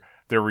 So they're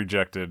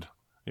rejected.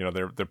 You know,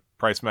 their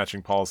price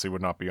matching policy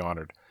would not be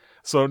honored.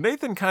 So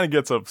Nathan kind of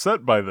gets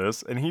upset by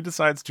this, and he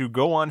decides to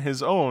go on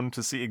his own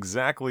to see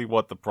exactly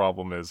what the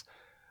problem is.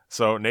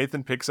 So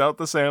Nathan picks out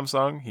the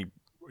Samsung. He,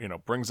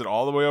 brings it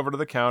all the way over to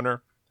the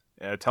counter,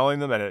 telling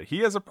them that he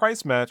has a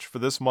price match for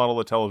this model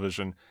of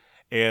television.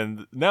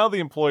 And now the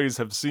employees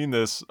have seen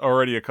this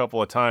already a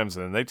couple of times,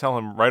 and they tell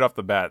him right off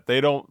the bat,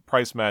 they don't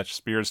price match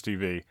Spears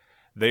TV.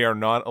 They are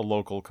not a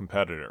local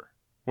competitor,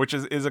 which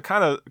is a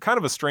kind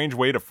of a strange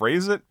way to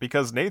phrase it,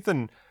 because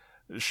Nathan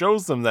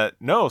shows them that,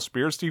 no,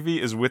 Spears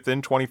TV is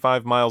within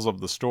 25 miles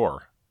of the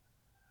store,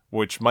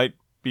 which might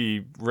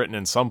be written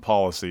in some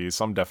policy,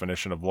 some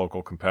definition of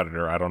local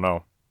competitor, I don't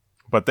know.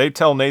 But they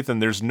tell Nathan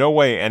there's no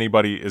way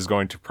anybody is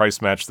going to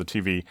price match the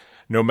TV,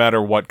 no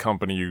matter what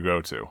company you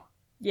go to.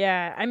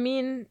 Yeah, I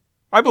mean,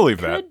 I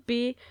believe that. Could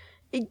be.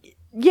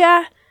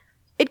 Yeah,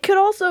 it could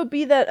also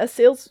be that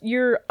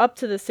you're up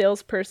to the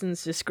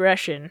salesperson's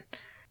discretion.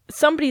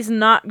 Somebody's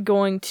not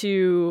going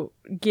to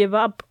give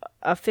up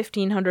a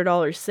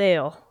 $1,500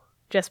 sale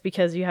just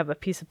because you have a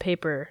piece of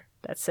paper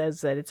that says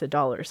that it's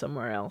 $1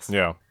 somewhere else.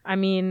 Yeah. I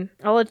mean,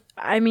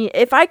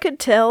 if I could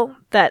tell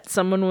that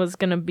someone was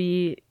going to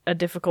be a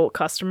difficult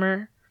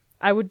customer,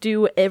 I would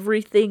do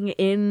everything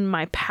in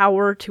my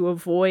power to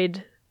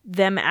avoid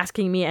them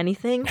asking me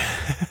anything.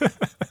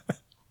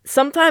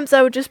 Sometimes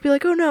I would just be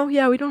like, oh no,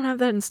 yeah, we don't have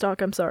that in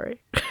stock, I'm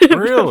sorry.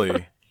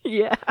 Really?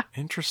 Yeah.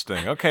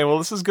 Interesting. Okay, well,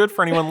 this is good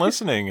for anyone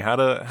listening, how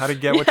to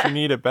get what you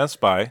need at Best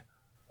Buy.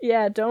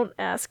 Yeah, don't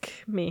ask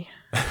me.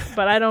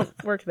 But I don't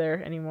work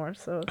there anymore,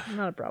 so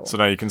not a problem. So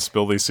now you can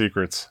spill these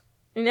secrets.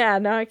 Yeah,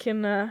 now I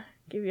can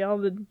give you all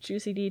the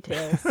juicy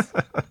details.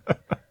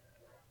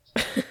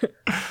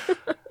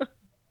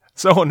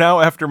 So now,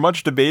 after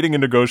much debating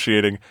and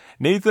negotiating,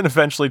 Nathan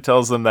eventually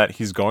tells them that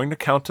he's going to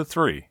count to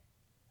 3.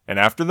 And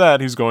after that,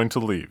 he's going to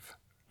leave.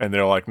 And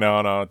they're like, no,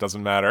 it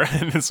doesn't matter.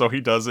 And so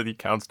he does it, he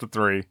counts to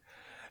 3,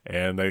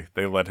 and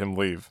they let him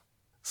leave.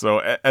 So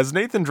as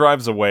Nathan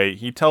drives away,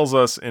 he tells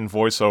us in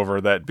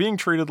voiceover that being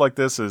treated like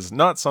this is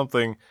not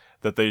something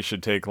that they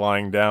should take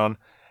lying down.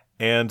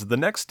 And the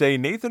next day,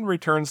 Nathan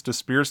returns to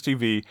Spears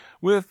TV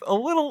with a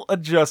little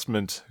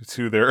adjustment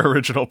to their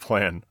original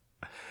plan.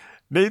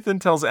 Nathan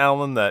tells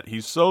Alan that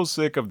he's so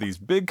sick of these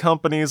big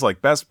companies like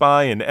Best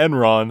Buy and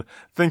Enron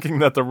thinking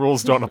that the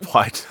rules don't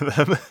apply to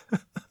them.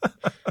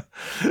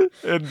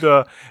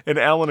 And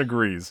Alan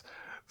agrees.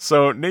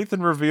 So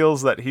Nathan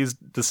reveals that he's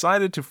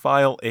decided to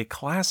file a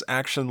class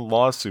action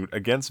lawsuit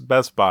against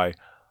Best Buy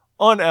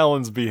on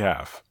Alan's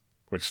behalf,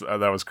 which that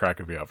was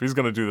cracking me up. He's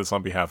going to do this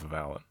on behalf of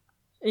Alan.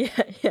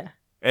 Yeah.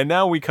 And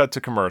now we cut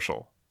to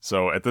commercial.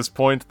 So at this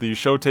point, the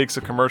show takes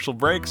a commercial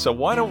break, so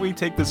why don't we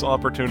take this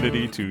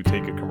opportunity to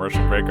take a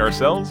commercial break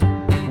ourselves?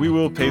 We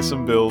will pay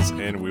some bills,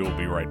 and we will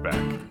be right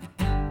back.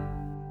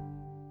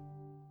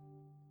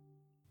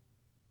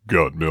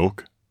 Got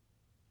milk?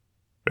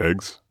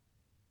 Eggs?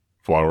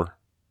 Flour?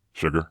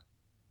 Sugar?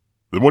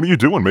 Then what are you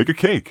doing? Make a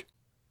cake.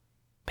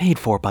 Paid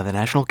for by the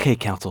National Cake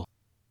Council.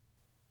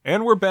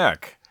 And we're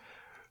back.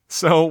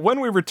 So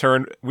when we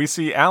return, we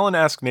see Alan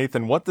ask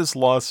Nathan what this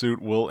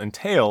lawsuit will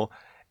entail,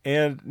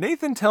 and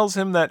Nathan tells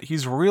him that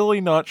he's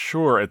really not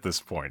sure at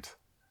this point.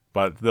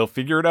 But they'll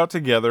figure it out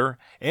together,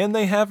 and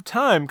they have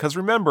time, because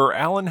remember,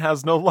 Alan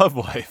has no love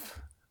life.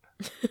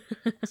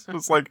 So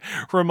it's like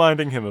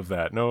reminding him of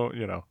that.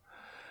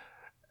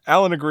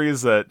 Alan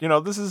agrees that,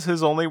 this is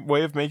his only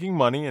way of making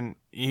money, and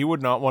he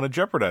would not want to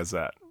jeopardize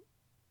that.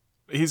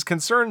 He's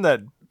concerned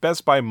that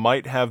Best Buy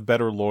might have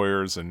better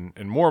lawyers and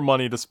more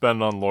money to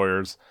spend on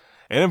lawyers.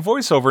 And in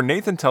voiceover,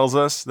 Nathan tells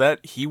us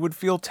that he would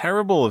feel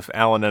terrible if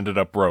Alan ended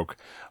up broke.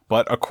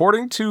 But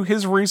according to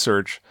his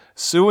research,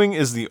 suing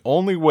is the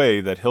only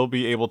way that he'll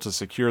be able to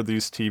secure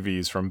these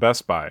TVs from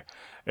Best Buy.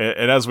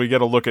 And as we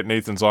get a look at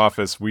Nathan's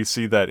office, we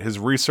see that his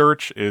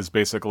research is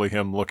basically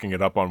him looking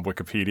it up on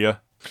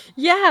Wikipedia.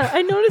 Yeah,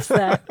 I noticed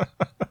that.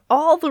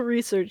 All the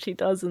research he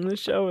does in the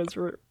show is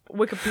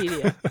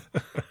Wikipedia.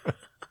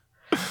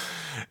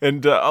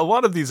 And a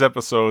lot of these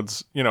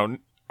episodes,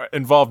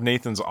 involve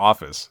Nathan's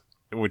office,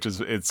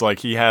 it's like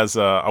he has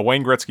a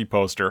Wayne Gretzky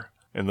poster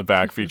in the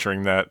back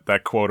featuring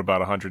that quote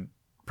about 100%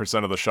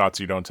 of the shots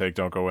you don't take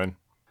don't go in.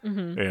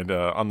 Mm-hmm. And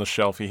on the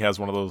shelf, he has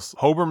one of those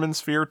Hoberman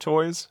Sphere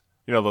toys,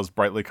 those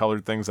brightly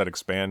colored things that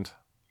expand.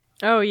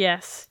 Oh,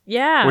 yes.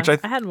 Yeah, which I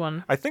had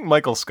one. I think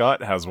Michael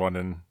Scott has one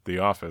in the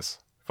office,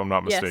 if I'm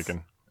not mistaken.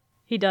 Yes,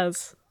 he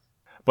does.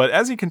 But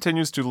as he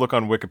continues to look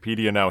on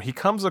Wikipedia now, he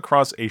comes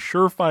across a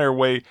surefire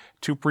way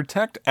to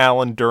protect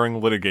Alan during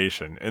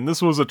litigation. And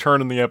this was a turn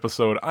in the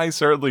episode I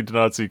certainly did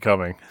not see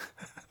coming.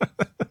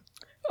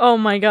 Oh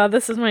my god,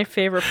 this is my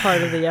favorite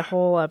part of the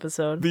whole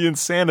episode. The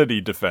insanity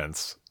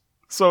defense.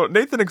 So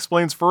Nathan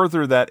explains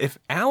further that if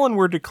Alan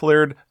were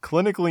declared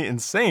clinically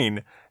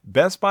insane,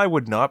 Best Buy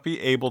would not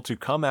be able to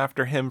come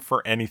after him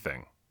for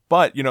anything.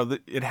 But,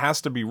 it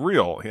has to be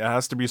real. It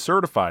has to be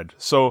certified.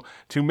 So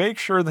to make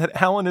sure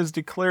that Alan is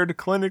declared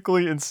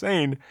clinically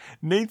insane,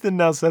 Nathan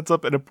now sets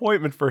up an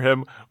appointment for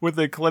him with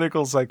a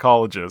clinical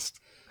psychologist.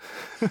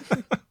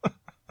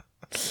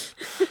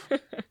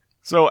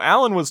 So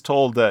Alan was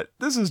told that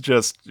this is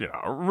just,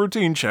 a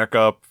routine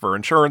checkup for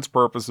insurance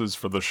purposes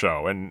for the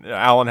show, and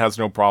Alan has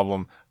no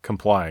problem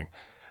complying.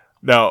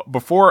 Now,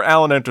 before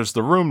Alan enters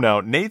the room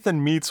now,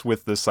 Nathan meets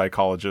with this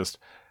psychologist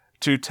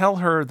to tell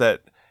her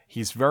that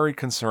he's very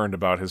concerned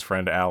about his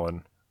friend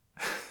Alan.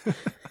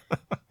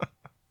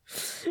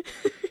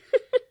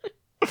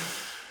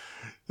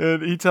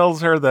 And he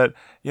tells her that,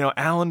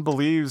 Alan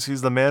believes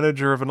he's the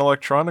manager of an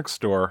electronics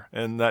store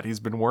and that he's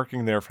been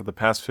working there for the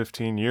past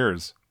 15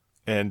 years.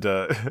 And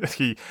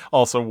he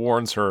also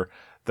warns her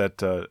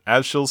that,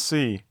 as she'll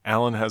see,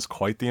 Alan has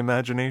quite the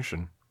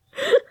imagination.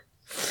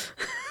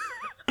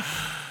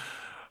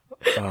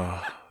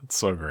 It's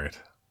so great.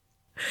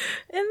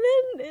 And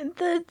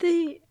then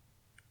the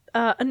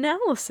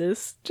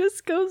analysis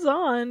just goes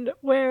on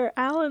where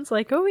Alan's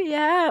like, oh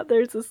yeah,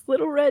 there's this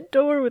little red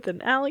door with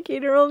an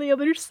alligator on the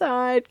other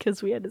side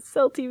because we had to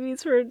sell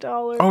TVs for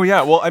 $1. Oh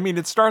yeah, well, I mean,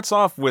 it starts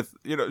off with,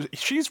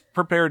 she's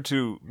prepared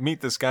to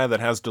meet this guy that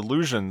has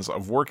delusions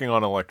of working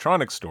on an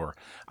electronics store.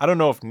 I don't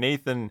know if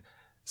Nathan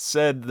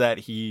said that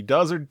he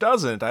does or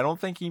doesn't. I don't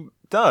think he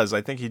does.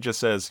 I think he just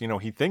says,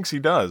 he thinks he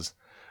does.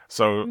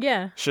 So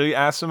yeah. She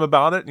asks him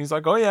about it, and he's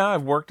like, oh yeah,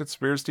 I've worked at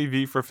Spears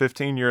TV for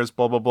 15 years,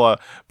 blah, blah, blah.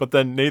 But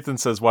then Nathan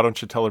says, why don't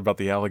you tell her about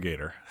the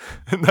alligator?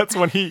 And that's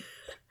when he,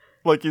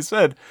 like you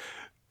said,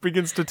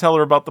 begins to tell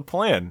her about the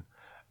plan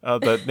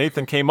that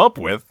Nathan came up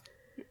with.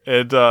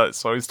 And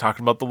so he's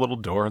talking about the little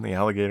door and the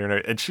alligator,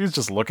 and she's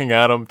just looking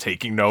at him,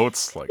 taking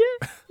notes. Like,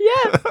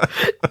 yeah.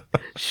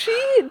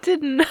 She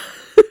didn't...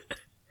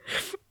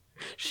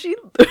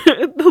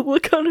 the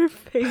look on her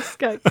face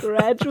got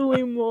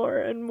gradually more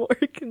and more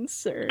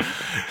concerned.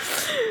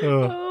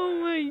 Oh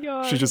my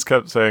god. She just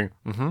kept saying,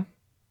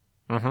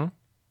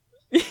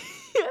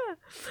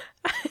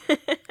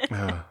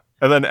 Yeah.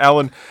 And then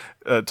Alan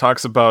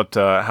talks about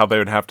how they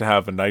would have to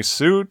have a nice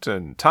suit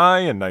and tie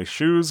and nice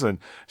shoes, and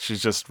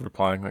she's just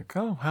replying like,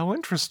 oh, how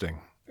interesting.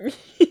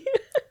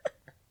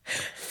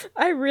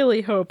 I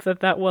really hope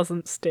that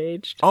wasn't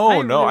staged.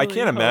 Oh, no, I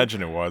can't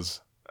imagine it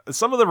was.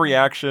 Some of the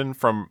reaction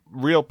from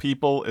real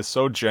people is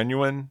so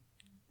genuine.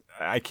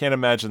 I can't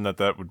imagine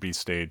that would be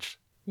staged.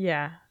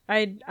 Yeah,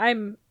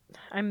 I'm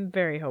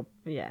very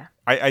yeah.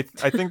 I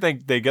think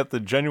they get the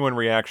genuine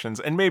reactions,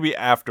 and maybe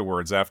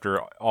afterwards, after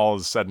all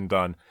is said and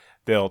done,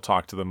 they'll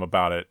talk to them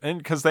about it, and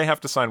because they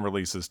have to sign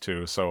releases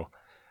too, so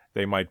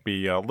they might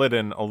be lit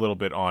in a little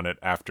bit on it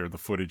after the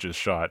footage is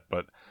shot.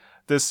 But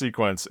this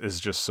sequence is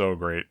just so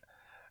great.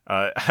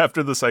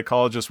 After the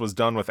psychologist was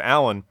done with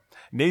Alan,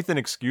 Nathan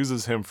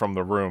excuses him from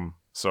the room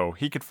so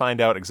he could find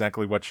out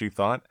exactly what she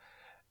thought.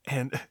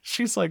 And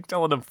she's like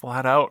telling him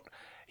flat out,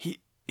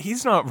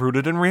 he's not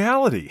rooted in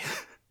reality.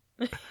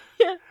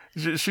 Yeah.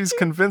 She's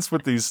convinced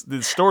with these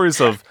stories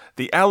of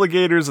the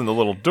alligators and the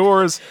little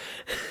doors.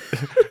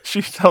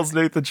 She tells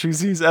Nathan she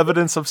sees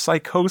evidence of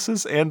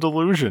psychosis and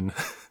delusion.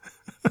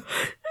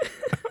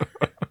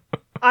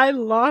 I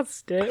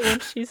lost it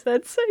when she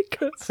said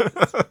psychosis.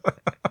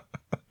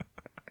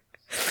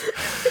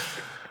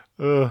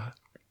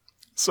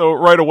 So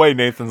right away,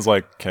 Nathan's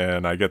like,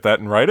 can I get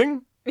that in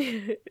writing?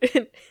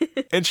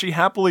 And she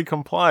happily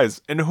complies.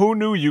 And who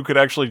knew you could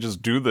actually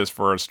just do this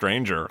for a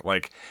stranger?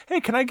 Like, hey,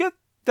 can I get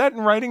that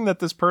in writing that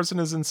this person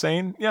is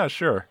insane? Yeah,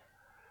 sure.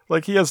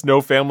 Like, he has no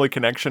family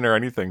connection or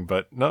anything,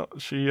 but no,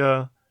 she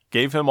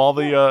gave him all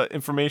the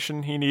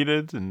information he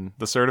needed and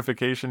the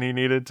certification he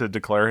needed to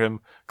declare him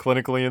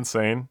clinically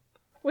insane.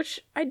 Which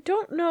I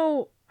don't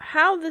know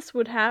how this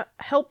would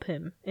help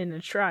him in a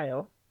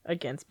trial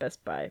against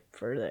Best Buy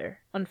for their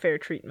unfair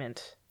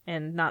treatment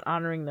and not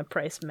honoring the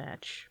price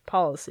match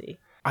policy.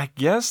 I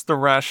guess the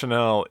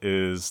rationale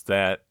is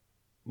that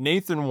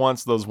Nathan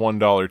wants those $1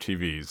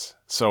 TVs,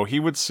 so he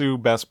would sue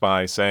Best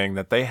Buy saying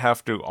that they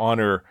have to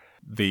honor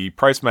the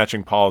price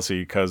matching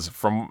policy because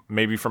from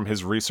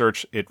his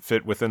research, it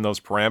fit within those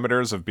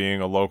parameters of being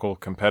a local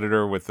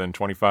competitor within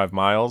 25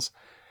 miles.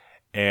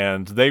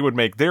 And they would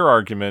make their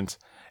argument.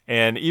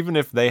 And even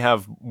if they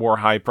have more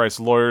high-priced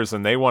lawyers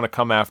and they want to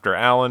come after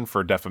Alan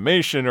for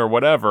defamation or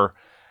whatever,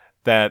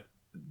 that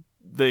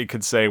they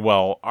could say,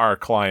 well, our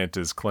client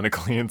is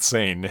clinically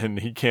insane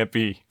and he can't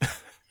be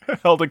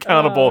held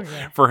accountable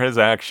for his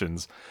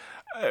actions.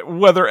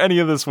 Whether any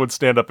of this would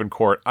stand up in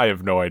court, I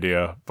have no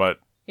idea, but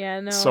yeah,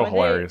 no, so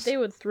hilarious. They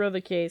would throw the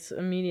case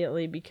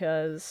immediately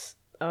because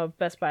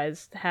Best Buy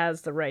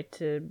has the right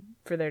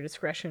for their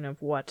discretion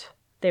of what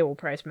they will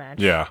price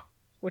match. Yeah.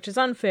 Which is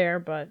unfair,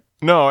 but...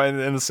 No,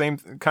 and the same,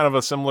 kind of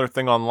a similar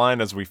thing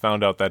online as we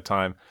found out that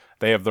time.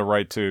 They have the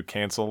right to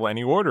cancel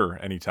any order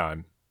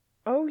anytime.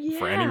 Oh, yeah.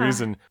 For any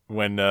reason,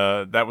 when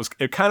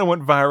it kind of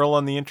went viral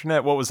on the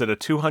internet. What was it? A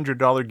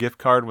 $200 gift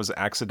card was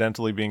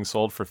accidentally being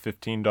sold for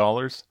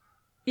 $15.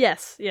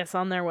 Yes,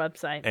 on their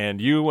website. And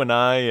you and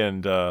I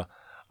and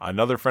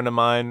another friend of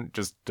mine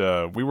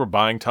we were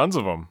buying tons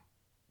of them.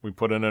 We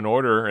put in an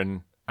order,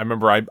 and I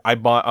remember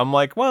I'm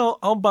like, well,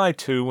 I'll buy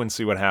 2 and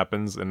see what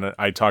happens. And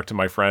I talked to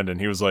my friend, and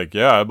he was like,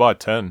 yeah, I bought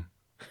 10.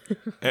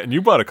 And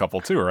you bought a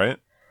couple too, right?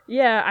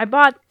 Yeah, I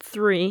bought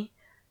 3,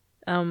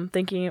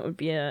 thinking it would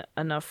be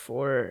enough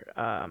for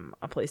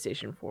a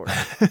PlayStation 4.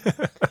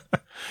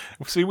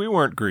 See, we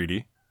weren't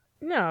greedy.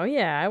 No,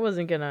 yeah, I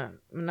wasn't gonna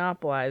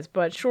monopolize,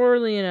 but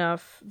surely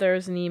enough,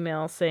 there's an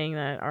email saying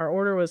that our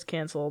order was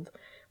canceled.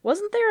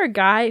 Wasn't there a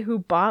guy who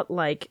bought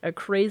like a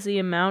crazy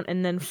amount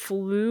and then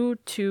flew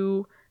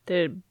to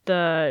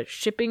the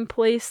shipping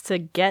place to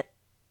get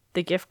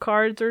the gift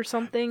cards or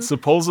something?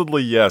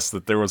 Supposedly, yes,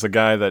 that there was a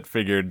guy that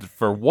figured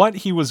for what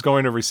he was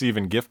going to receive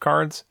in gift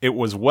cards, it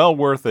was well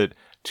worth it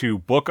to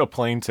book a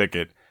plane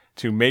ticket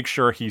to make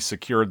sure he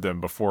secured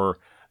them before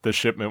the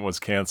shipment was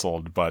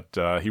canceled. But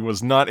he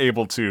was not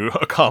able to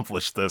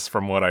accomplish this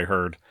from what I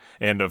heard.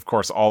 And of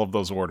course, all of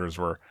those orders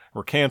were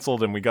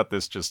canceled, and we got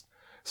this just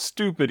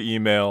stupid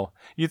email.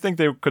 You think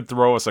they could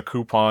throw us a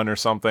coupon or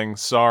something?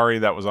 Sorry,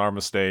 that was our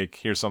mistake.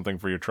 Here's something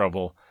for your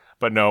trouble.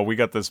 But no, we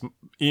got this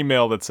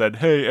email that said,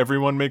 hey,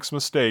 everyone makes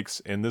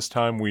mistakes, and this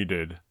time we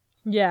did.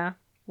 Yeah,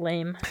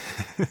 lame.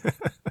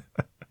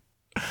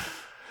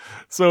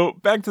 So,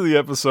 back to the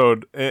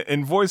episode.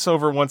 In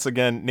voiceover, once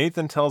again,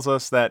 Nathan tells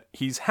us that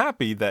he's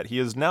happy that he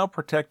has now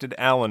protected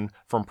Alan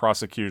from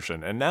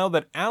prosecution. And now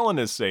that Alan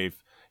is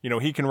safe,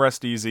 he can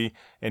rest easy,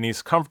 and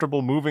he's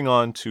comfortable moving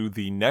on to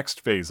the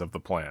next phase of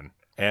the plan.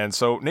 And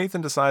so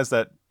Nathan decides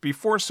that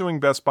before suing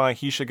Best Buy,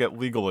 he should get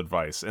legal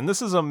advice. And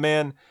this is a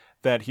man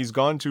that he's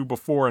gone to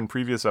before in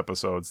previous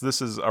episodes.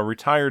 This is a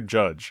retired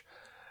judge.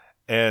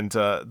 And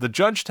the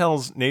judge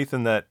tells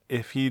Nathan that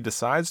if he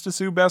decides to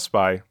sue Best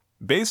Buy,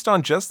 based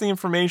on just the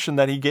information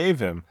that he gave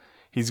him,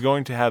 he's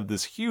going to have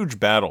this huge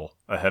battle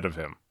ahead of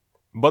him.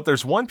 But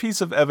there's one piece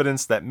of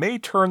evidence that may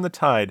turn the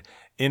tide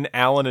in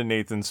Alan and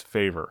Nathan's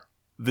favor.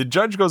 The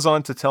judge goes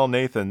on to tell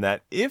Nathan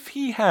that if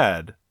he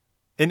had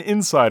an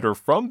insider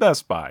from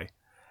Best Buy,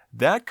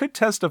 that could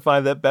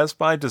testify that Best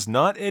Buy does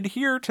not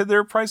adhere to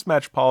their price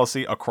match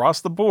policy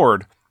across the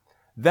board.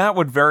 That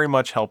would very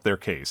much help their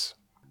case.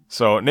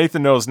 So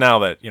Nathan knows now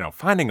that,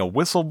 finding a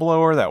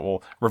whistleblower that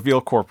will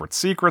reveal corporate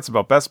secrets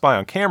about Best Buy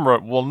on camera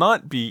will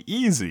not be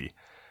easy.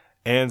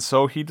 And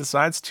so he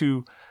decides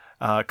to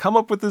come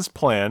up with this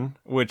plan,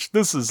 which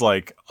this is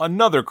like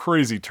another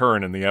crazy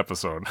turn in the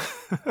episode.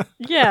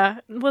 Yeah,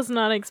 was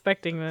not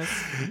expecting this.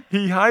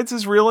 He hides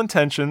his real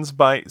intentions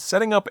by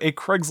setting up a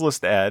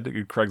Craigslist ad,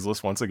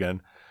 Craigslist once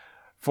again,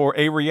 for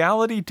a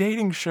reality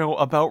dating show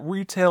about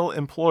retail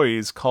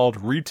employees called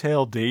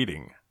Retail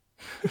Dating.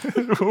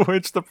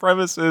 Which the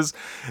premise is,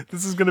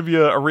 this is going to be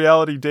a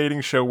reality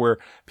dating show where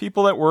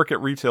people that work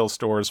at retail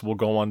stores will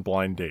go on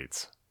blind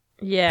dates.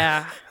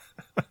 Yeah.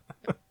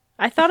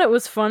 I thought it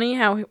was funny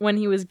how when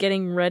he was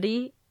getting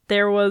ready,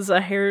 there was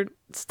a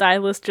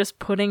hairstylist just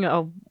putting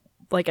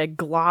a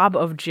glob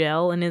of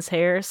gel in his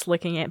hair,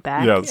 slicking it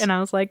back. Yes. And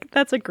I was like,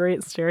 that's a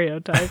great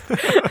stereotype.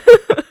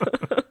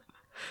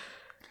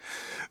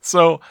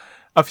 So,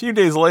 a few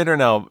days later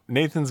now,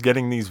 Nathan's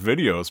getting these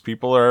videos.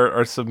 People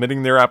are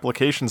submitting their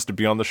applications to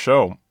be on the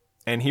show.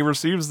 And he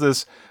receives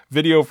this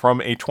video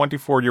from a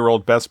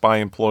 24-year-old Best Buy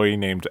employee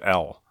named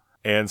Elle.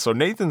 And so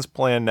Nathan's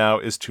plan now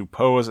is to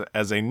pose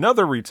as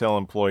another retail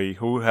employee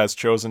who has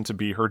chosen to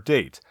be her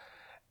date.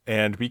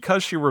 And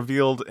because she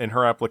revealed in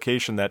her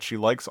application that she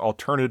likes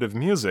alternative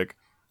music,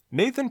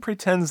 Nathan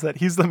pretends that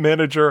he's the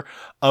manager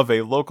of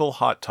a local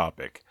Hot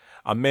Topic,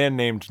 a man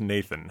named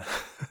Nathan.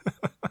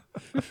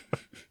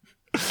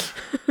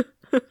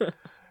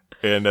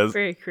 And as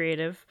very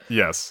creative.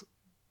 Yes.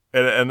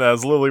 And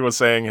as Lily was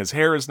saying, his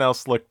hair is now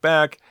slicked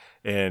back,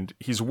 and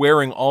he's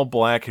wearing all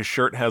black. His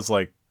shirt has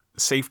like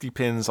safety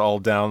pins all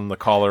down the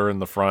collar in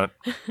the front.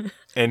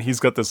 And he's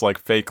got this like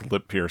fake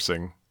lip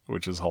piercing,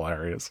 which is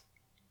hilarious.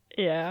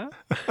 Yeah.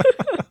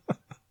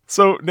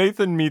 So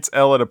Nathan meets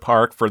Elle at a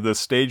park for this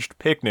staged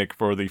picnic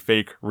for the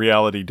fake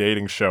reality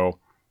dating show.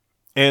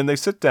 And they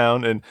sit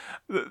down, and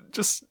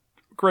just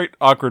great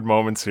awkward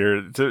moments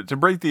here. To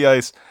break the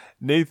ice,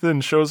 Nathan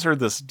shows her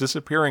this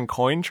disappearing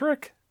coin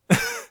trick.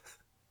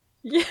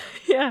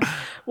 Yeah.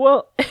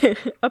 Well,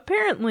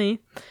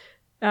 apparently,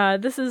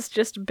 this is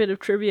just a bit of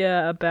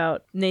trivia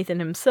about Nathan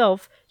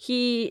himself.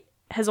 He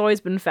has always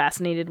been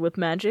fascinated with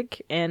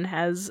magic and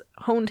has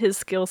honed his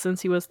skill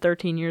since he was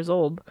 13 years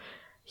old.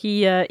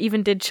 He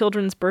even did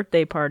children's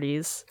birthday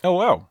parties. Oh,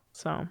 wow.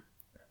 So, a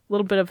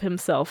little bit of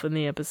himself in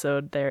the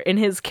episode there, in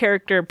his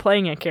character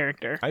playing a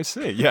character. I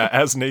see. Yeah,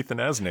 as Nathan.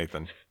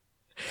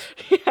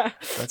 Yeah.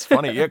 That's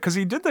funny. Yeah, because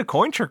he did the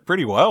coin trick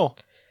pretty well.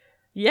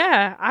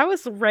 Yeah, I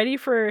was ready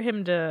for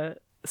him to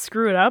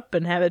screw it up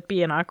and have it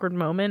be an awkward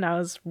moment. I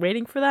was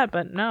waiting for that,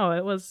 but no,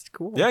 it was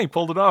cool. Yeah, he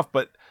pulled it off,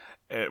 but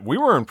we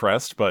were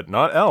impressed, but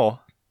not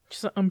Elle.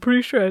 I'm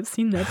pretty sure I've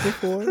seen that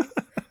before.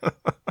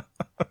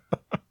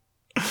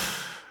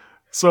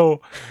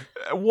 So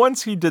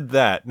once he did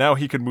that, now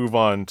he could move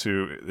on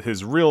to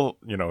his real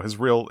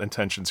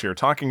intentions here,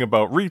 talking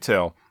about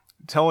retail,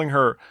 telling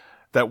her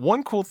that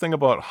one cool thing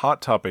about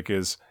Hot Topic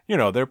is,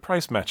 their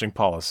price matching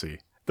policy.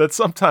 That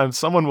sometimes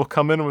someone will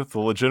come in with a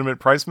legitimate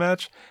price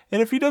match,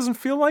 and if he doesn't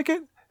feel like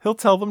it, he'll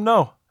tell them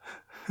no.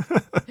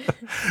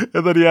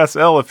 And then he asks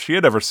Elle if she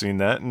had ever seen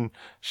that, and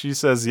she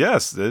says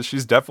yes,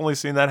 she's definitely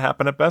seen that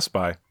happen at Best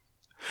Buy.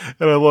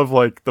 And I love,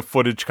 the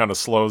footage kind of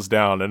slows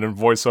down, and in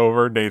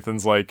voiceover,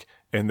 Nathan's like,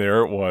 and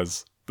there it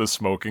was, the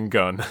smoking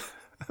gun.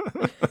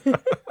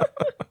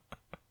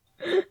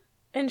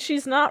 And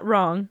she's not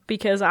wrong,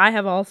 because I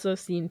have also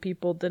seen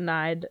people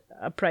denied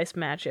a price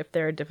match if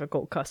they're a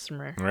difficult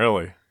customer.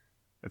 Really?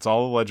 It's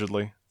all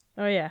allegedly.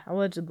 Oh yeah,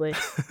 allegedly.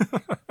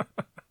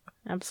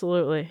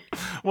 Absolutely.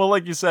 Well,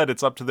 like you said,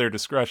 it's up to their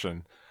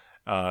discretion.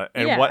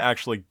 What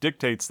actually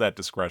dictates that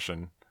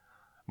discretion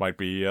might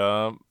be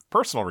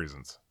personal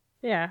reasons.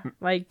 Yeah,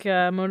 like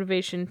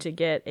motivation to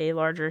get a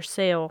larger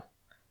sale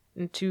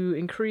and to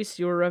increase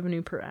your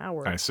revenue per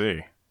hour. I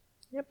see.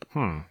 Yep.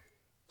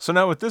 So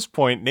now at this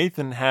point,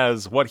 Nathan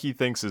has what he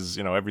thinks is,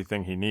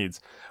 everything he needs,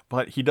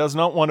 but he does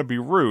not want to be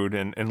rude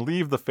and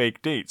leave the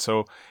fake date.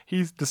 So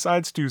he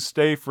decides to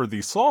stay for the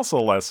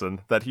salsa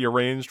lesson that he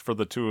arranged for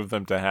the two of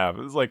them to have.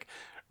 It's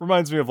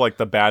reminds me of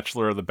The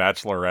Bachelor or The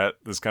Bachelorette,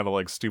 this kind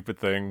of stupid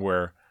thing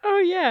where... Oh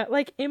yeah,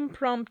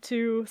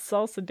 impromptu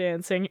salsa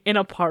dancing in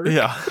a park.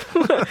 Yeah.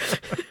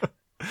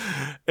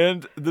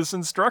 And this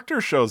instructor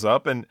shows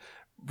up and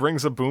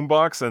brings a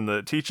boombox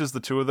and teaches the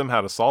two of them how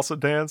to salsa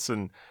dance,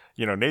 and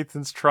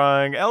Nathan's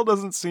trying. Elle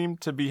doesn't seem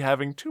to be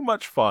having too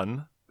much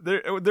fun.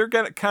 They're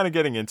kind of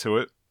getting into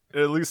it.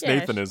 At least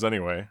Nathan is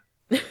anyway.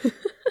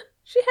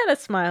 She had a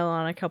smile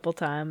on a couple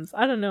times.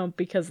 I don't know,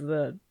 because of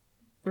the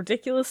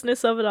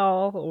ridiculousness of it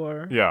all,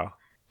 or... Yeah.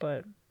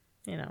 But,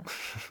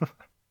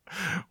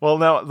 Well,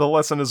 now the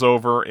lesson is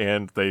over,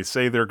 and they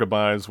say their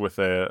goodbyes with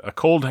a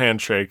cold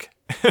handshake,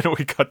 and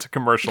we cut to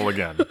commercial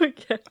again.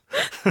 Okay.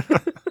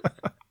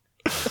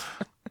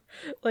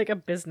 Like a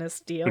business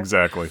deal.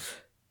 Exactly.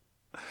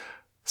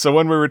 So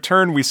when we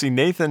return, we see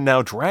Nathan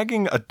now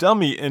dragging a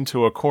dummy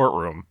into a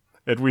courtroom.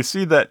 And we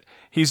see that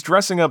he's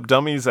dressing up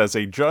dummies as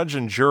a judge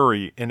and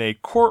jury in a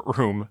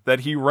courtroom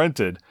that he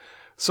rented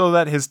so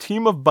that his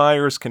team of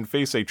buyers can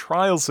face a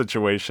trial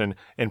situation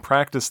and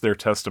practice their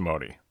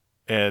testimony.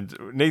 And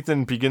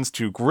Nathan begins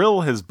to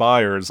grill his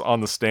buyers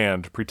on the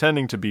stand,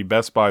 pretending to be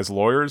Best Buy's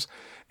lawyers,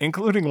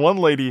 including one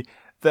lady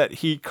that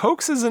he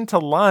coaxes into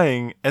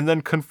lying and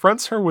then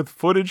confronts her with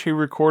footage he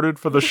recorded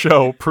for the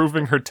show,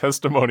 proving her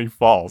testimony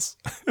false.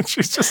 And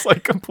she's just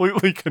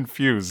completely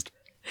confused.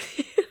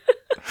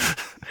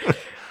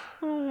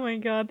 Oh my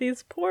god,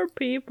 these poor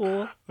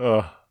people.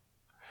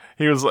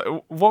 He was like,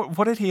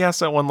 what did he ask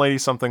that one lady?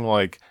 Something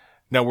like,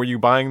 now were you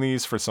buying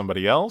these for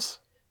somebody else?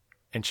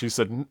 And she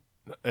said,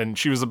 and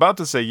she was about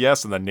to say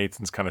yes, and then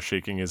Nathan's kind of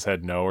shaking his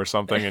head no or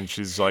something, and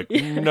she's like,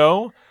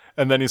 no.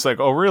 And then he's like,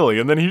 oh, really?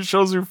 And then he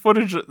shows her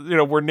footage,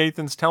 where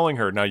Nathan's telling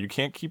her, now you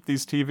can't keep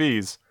these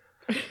TVs.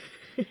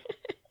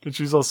 And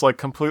she's also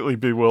completely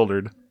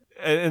bewildered.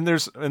 And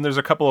there's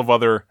a couple of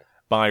other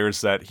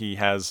buyers that he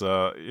has,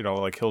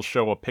 he'll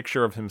show a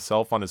picture of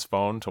himself on his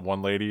phone to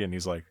one lady, and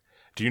he's like,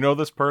 do you know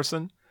this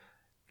person?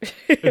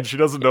 And she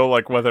doesn't know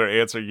whether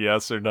to answer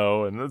yes or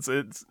no. And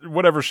it's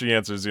whatever she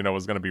answers, is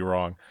going to be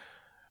wrong.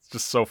 It's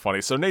just so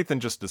funny. So Nathan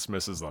just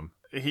dismisses them.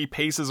 He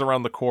paces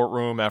around the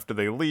courtroom after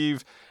they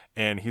leave,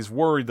 and he's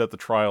worried that the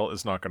trial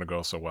is not going to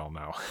go so well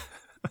now.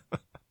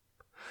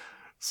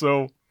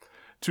 So,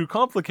 to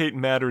complicate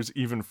matters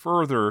even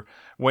further,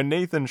 when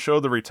Nathan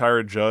showed the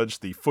retired judge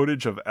the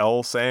footage of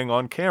Elle saying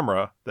on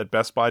camera that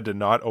Best Buy did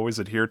not always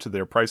adhere to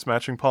their price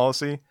matching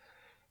policy,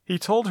 he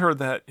told her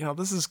that,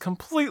 this is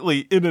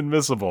completely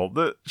inadmissible,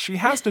 that she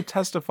has to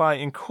testify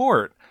in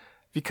court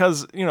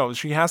because,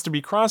 she has to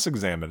be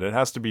cross-examined. It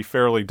has to be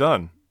fairly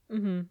done.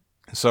 Mm-hmm.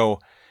 So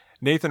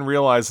Nathan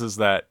realizes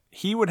that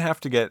he would have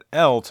to get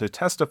Elle to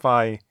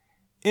testify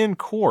in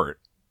court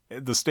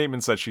the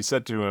statements that she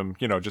said to him,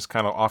 just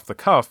kind of off the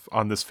cuff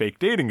on this fake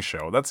dating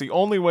show. That's the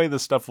only way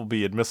this stuff will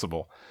be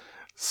admissible.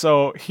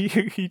 So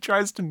he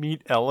tries to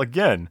meet Elle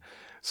again.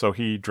 So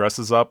he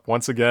dresses up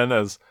once again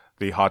as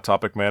the Hot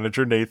Topic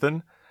manager,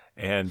 Nathan,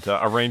 and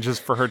arranges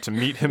for her to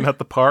meet him at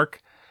the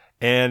park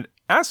and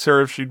asks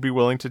her if she'd be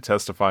willing to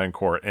testify in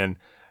court. And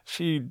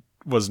she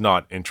was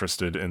not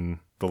interested in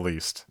the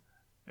least.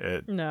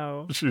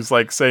 No. She's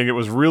saying it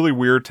was really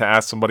weird to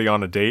ask somebody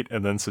on a date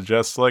and then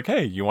suggests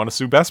hey, you want to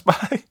sue Best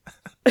Buy?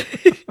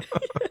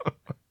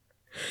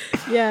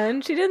 Yeah,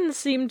 and she didn't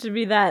seem to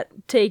be that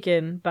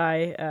taken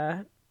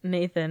by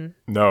Nathan.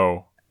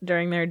 No.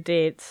 During their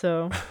date,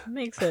 so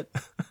makes it.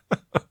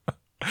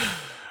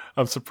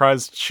 I'm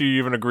surprised she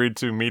even agreed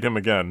to meet him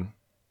again.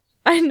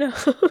 I know.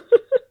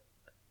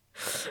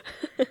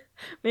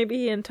 Maybe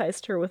he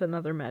enticed her with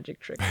another magic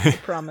trick. The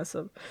promise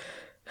of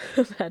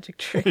a magic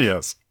trick.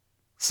 Yes.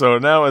 So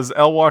now as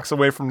Elle walks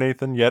away from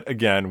Nathan, yet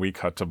again, we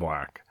cut to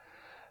black.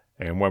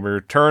 And when we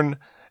return,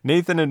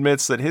 Nathan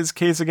admits that his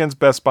case against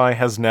Best Buy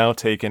has now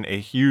taken a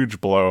huge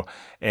blow,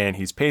 and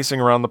he's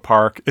pacing around the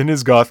park in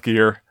his goth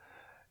gear,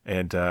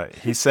 and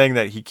he's saying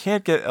that he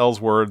can't get Elle's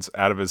words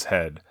out of his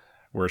head,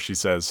 where she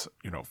says,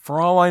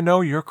 for all I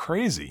know, you're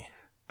crazy.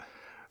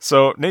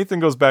 So Nathan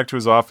goes back to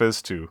his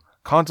office to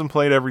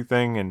contemplate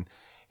everything, and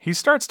he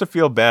starts to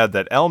feel bad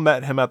that Elle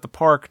met him at the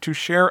park to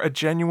share a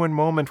genuine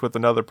moment with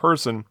another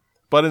person,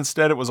 but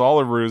instead it was all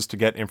a ruse to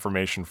get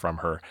information from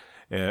her,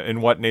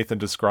 in what Nathan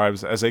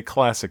describes as a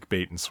classic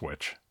bait and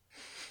switch.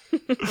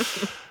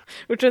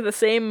 Which are the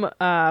same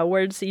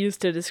words he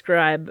used to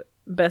describe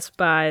Best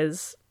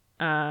Buy's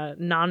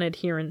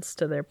non-adherence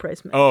to their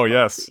price match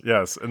policy.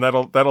 Yes. And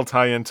that'll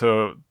tie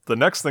into the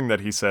next thing that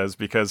he says,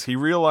 because he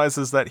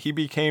realizes that he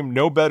became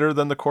no better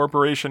than the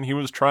corporation he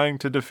was trying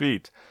to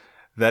defeat.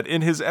 That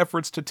in his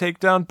efforts to take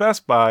down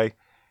Best Buy,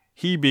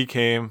 he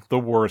became the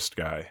worst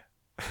guy.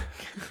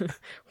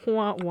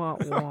 Wah, wah,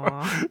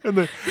 wah.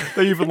 And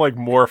they even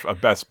morph a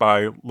Best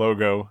Buy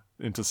logo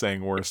into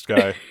saying worst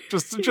guy.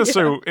 Just yeah.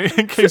 So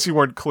in case you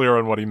weren't clear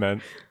on what he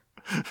meant.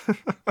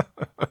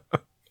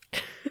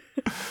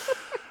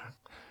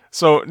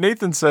 So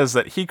Nathan says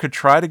that he could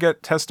try to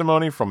get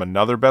testimony from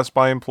another Best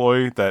Buy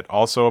employee that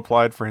also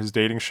applied for his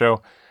dating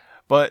show,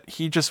 but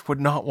he just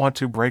would not want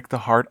to break the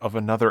heart of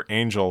another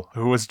angel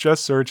who was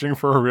just searching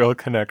for a real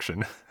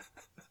connection.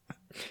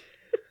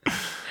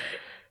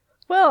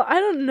 Well, I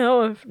don't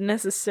know if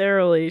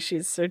necessarily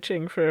she's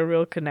searching for a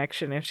real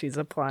connection if she's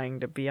applying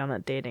to be on a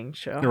dating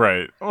show.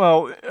 Right.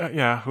 Well,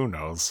 yeah, who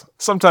knows?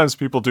 Sometimes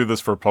people do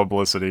this for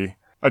publicity.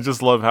 I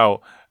just love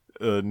how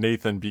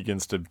Nathan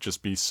begins to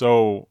just be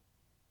so,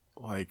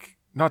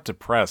 not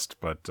depressed,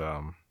 but...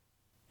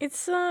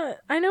 It's,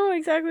 I know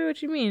exactly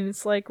what you mean.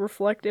 It's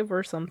reflective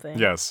or something.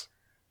 Yes.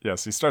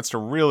 He starts to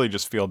really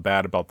just feel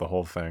bad about the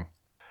whole thing.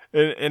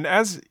 And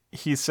as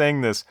he's saying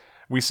this,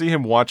 we see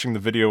him watching the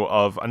video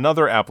of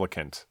another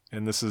applicant.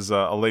 And this is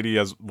a lady,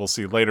 as we'll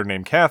see later,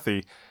 named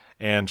Kathy.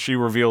 And she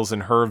reveals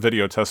in her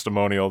video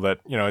testimonial that,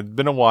 it'd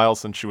been a while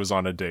since she was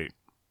on a date.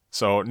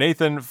 So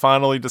Nathan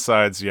finally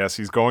decides, yes,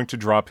 he's going to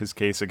drop his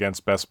case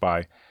against Best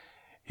Buy.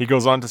 He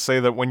goes on to say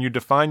that when you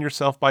define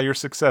yourself by your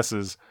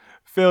successes,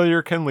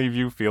 failure can leave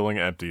you feeling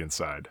empty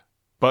inside.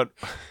 But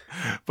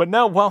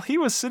now, while he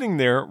was sitting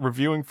there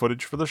reviewing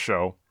footage for the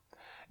show,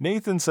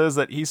 Nathan says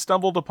that he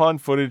stumbled upon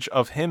footage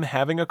of him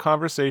having a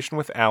conversation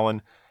with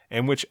Alan,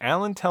 in which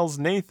Alan tells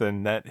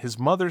Nathan that his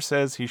mother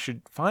says he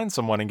should find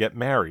someone and get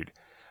married,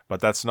 but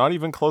that's not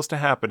even close to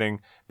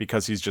happening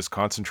because he's just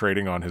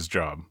concentrating on his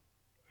job.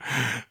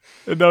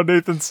 And now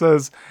Nathan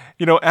says,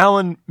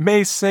 Alan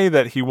may say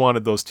that he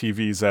wanted those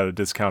TVs at a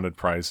discounted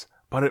price,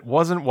 but it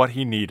wasn't what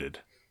he needed.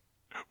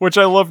 Which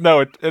I love now.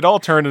 It all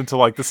turned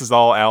into this is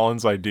all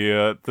Alan's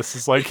idea. This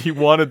is he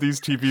wanted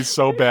these TVs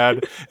so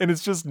bad, and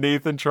it's just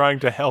Nathan trying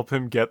to help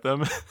him get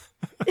them.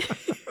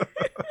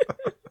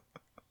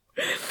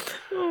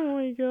 Oh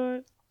my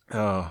god.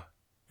 Oh,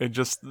 it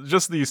just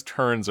these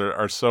turns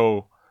are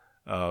so,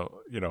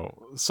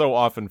 so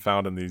often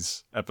found in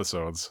these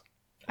episodes.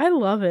 I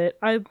love it.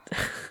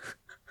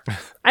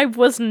 I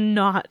was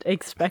not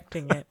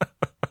expecting it.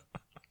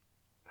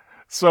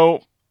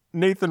 So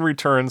Nathan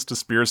returns to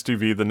Spears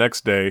TV the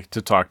next day to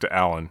talk to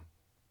Alan.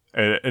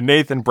 And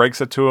Nathan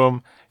breaks it to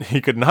him. He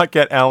could not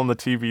get Alan the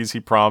TVs he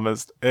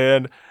promised.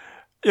 And,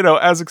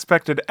 as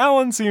expected,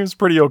 Alan seems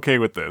pretty okay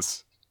with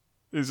this.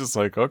 He's just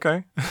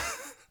okay.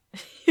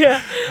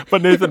 Yeah.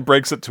 But Nathan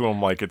breaks it to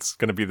him like it's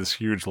going to be this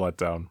huge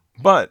letdown.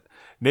 But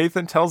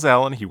Nathan tells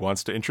Alan he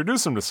wants to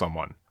introduce him to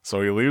someone.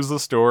 So he leaves the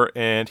store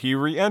and he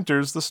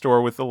re-enters the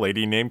store with a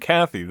lady named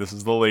Kathy. This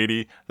is the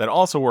lady that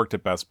also worked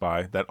at Best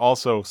Buy, that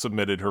also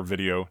submitted her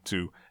video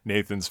to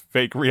Nathan's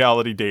fake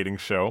reality dating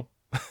show.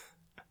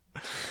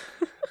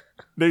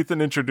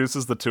 Nathan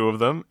introduces the two of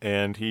them,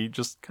 and he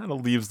just kind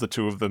of leaves the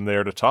two of them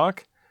there to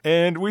talk.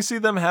 And we see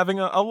them having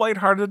a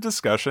lighthearted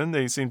discussion.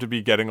 They seem to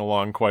be getting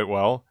along quite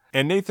well.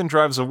 And Nathan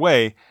drives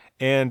away,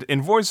 and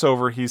in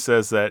voiceover he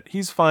says that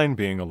he's fine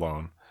being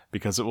alone,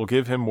 because it will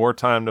give him more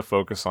time to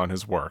focus on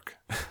his work.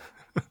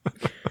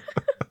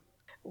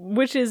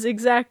 Which is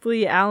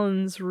exactly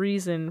Alan's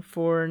reason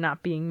for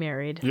not being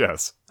married.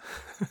 Yes.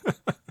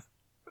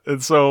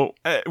 And so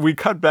we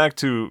cut back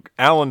to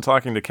Alan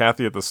talking to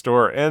Kathy at the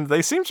store, and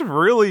they seem to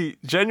really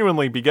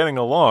genuinely be getting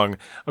along.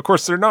 Of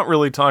course, they're not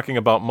really talking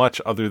about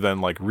much other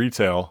than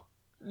retail.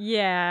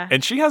 Yeah.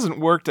 And she hasn't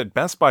worked at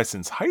Best Buy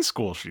since high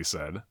school, she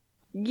said.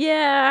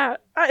 Yeah.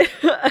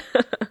 I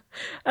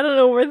don't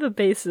know where the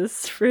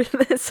basis for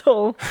this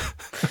whole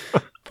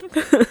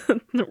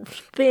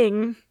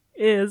thing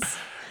is.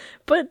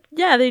 But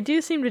yeah, they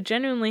do seem to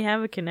genuinely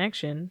have a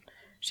connection.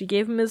 She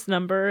gave him his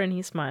number, and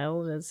he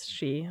smiled as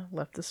she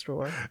left the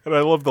store. And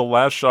I love the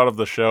last shot of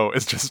the show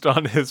is just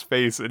on his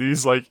face, and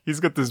he's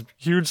got this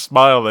huge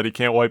smile that he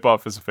can't wipe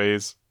off his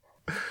face.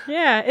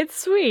 Yeah, it's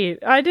sweet.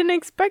 I didn't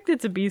expect it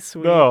to be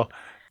sweet. No.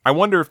 I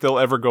wonder if they'll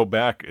ever go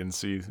back and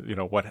see,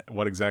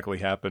 what exactly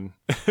happened,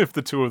 if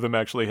the two of them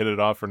actually hit it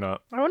off or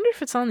not. I wonder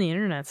if it's on the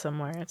internet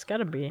somewhere. It's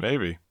gotta be.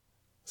 Maybe.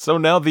 So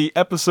now the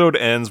episode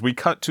ends. We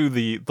cut to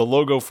the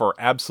logo for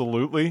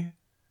Absolutely.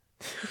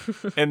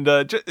 And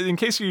in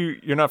case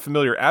you're not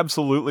familiar,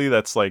 Absolutely,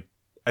 that's like,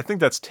 I think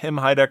that's Tim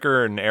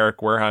Heidecker and Eric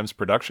Wareheim's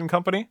production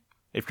company,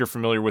 if you're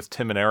familiar with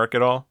Tim and Eric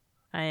at all.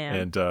 I am.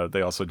 And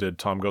they also did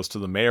Tom Goes to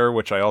the Mayor,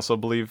 which I also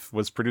believe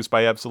was produced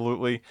by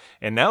Absolutely.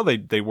 And now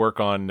they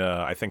work on,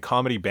 I think,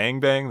 Comedy Bang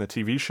Bang, the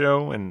TV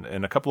show, and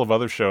a couple of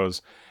other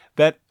shows.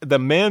 That the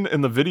man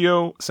in the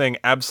video saying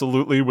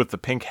Absolutely with the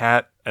pink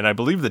hat, and I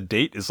believe the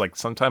date is like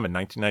sometime in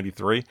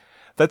 1993,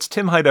 that's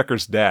Tim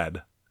Heidecker's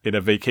dad in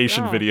a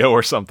vacation video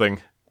or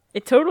something.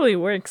 It totally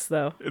works,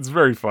 though. It's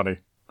very funny.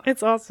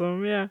 It's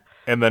awesome, yeah.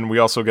 And then we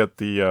also get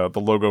the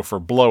logo for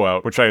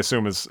Blowout, which I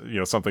assume is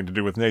something to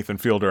do with Nathan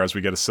Fielder, as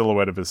we get a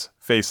silhouette of his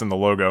face in the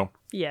logo.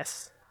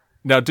 Yes.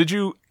 Now, did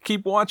you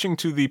keep watching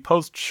to the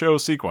post-show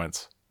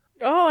sequence?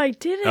 Oh, I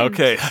didn't.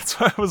 Okay, that's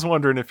why I was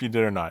wondering if you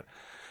did or not.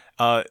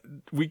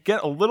 We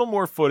get a little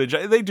more footage.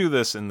 They do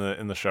this in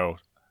the show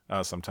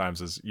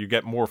sometimes, is you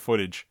get more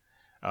footage.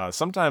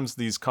 Sometimes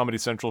these Comedy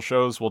Central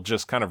shows will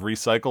just kind of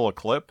recycle a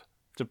clip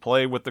to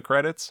play with the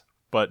credits,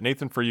 but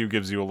Nathan For You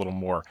gives you a little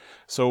more.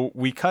 So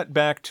we cut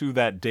back to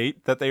that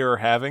date that they are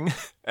having,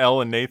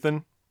 Elle and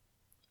Nathan.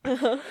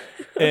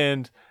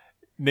 And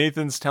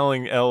Nathan's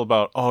telling Elle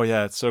about, oh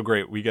yeah, it's so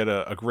great. We get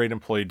a great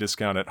employee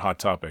discount at Hot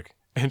Topic.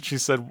 And she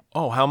said,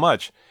 oh, how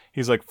much?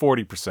 He's like,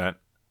 40%.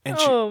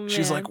 And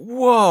she's like,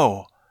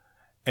 whoa.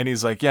 And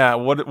he's like, yeah,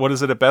 what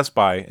is it at Best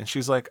Buy? And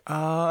she's like,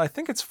 I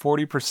think it's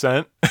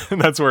 40%.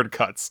 And that's where it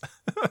cuts.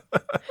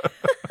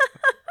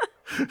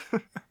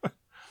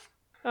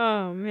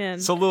 Oh, man.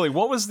 So, Lily,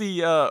 what was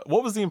the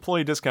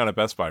employee discount at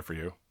Best Buy for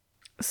you?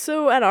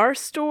 So, at our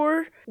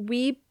store,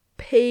 we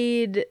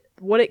paid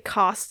what it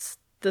costs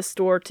the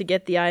store to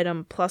get the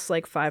item plus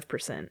like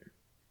 5%.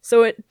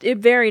 So, it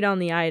varied on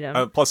the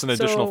item. Plus an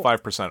additional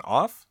 5%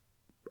 off?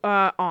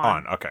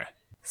 On. Okay.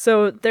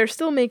 So, they're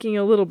still making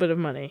a little bit of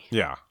money.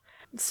 Yeah.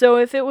 So,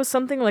 if it was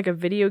something like a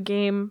video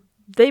game,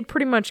 they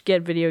pretty much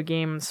get video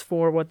games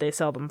for what they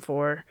sell them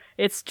for.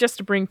 It's just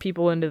to bring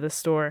people into the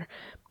store.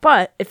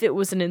 But if it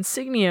was an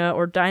Insignia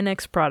or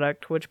Dynex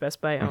product, which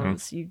Best Buy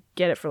owns, you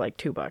get it for like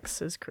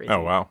 $2. It's crazy.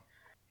 Oh, wow.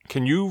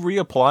 Can you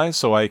reapply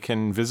so I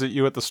can visit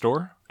you at the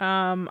store?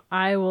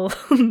 I will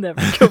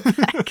never go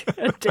back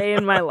a day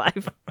in my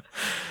life.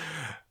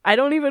 I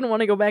don't even want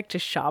to go back to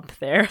shop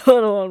there,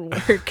 let alone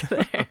work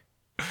there.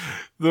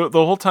 The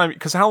whole time,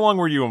 because how long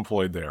were you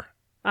employed there?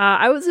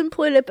 I was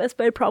employed at Best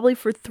Buy probably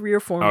for 3 or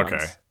 4 months.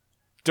 Okay.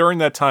 During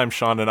that time,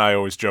 Sean and I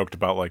always joked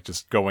about like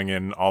just going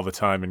in all the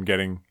time and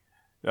getting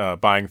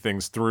buying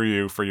things through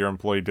you for your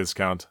employee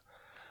discount.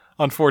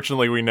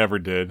 Unfortunately, we never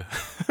did.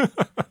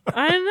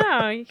 I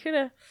know. You could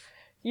have.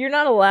 You're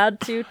not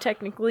allowed to,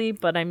 technically,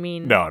 but I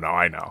mean... No,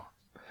 I know.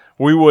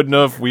 We wouldn't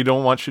have. We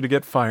don't want you to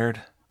get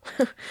fired.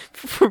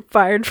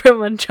 Fired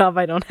from a job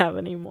I don't have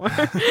anymore.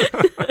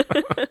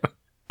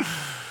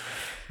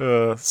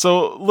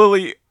 So,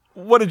 Lily,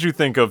 what did you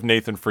think of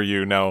Nathan For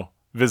You now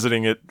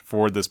visiting it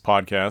for this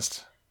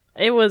podcast?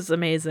 It was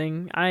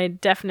amazing. I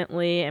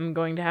definitely am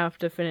going to have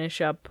to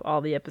finish up all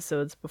the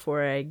episodes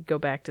before I go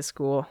back to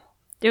school.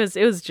 It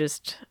was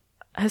just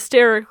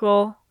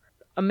hysterical,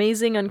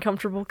 amazing,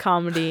 uncomfortable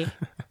comedy,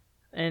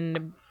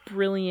 and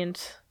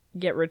brilliant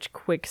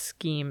get-rich-quick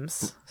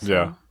schemes.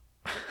 So.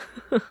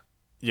 Yeah.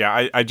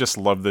 Yeah, I just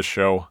love this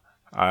show.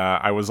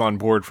 I was on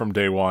board from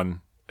day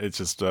one. It's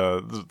just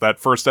that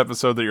first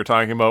episode that you're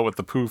talking about with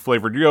the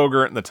poo-flavored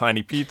yogurt and the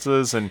tiny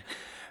pizzas, and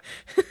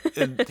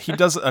he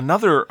does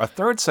a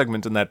third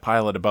segment in that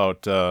pilot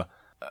about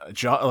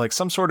like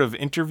some sort of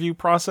interview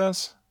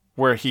process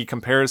where he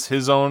compares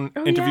his own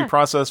interview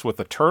process with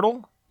a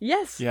turtle.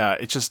 Yes. Yeah,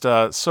 it's just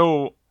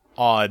so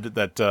odd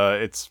that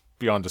it's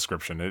beyond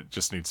description. It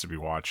just needs to be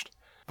watched.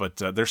 But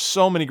there's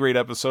so many great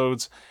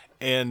episodes,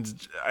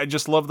 and I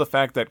just love the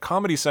fact that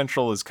Comedy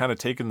Central has kind of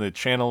taken the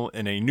channel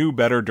in a new,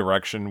 better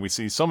direction. We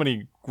see so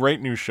many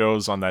great new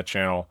shows on that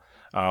channel.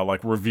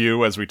 Like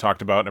Review, as we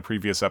talked about in a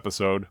previous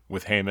episode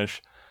with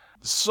Hamish.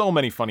 So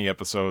many funny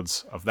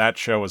episodes of that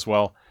show as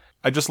well.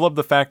 I just love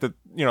the fact that,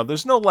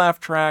 there's no laugh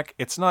track.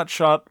 It's not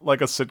shot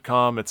like a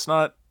sitcom. It's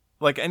not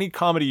like any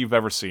comedy you've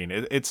ever seen.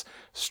 It's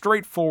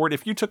straightforward.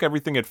 If you took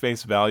everything at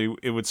face value,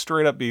 it would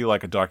straight up be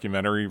like a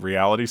documentary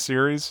reality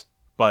series.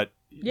 But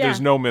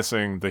there's no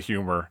missing the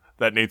humor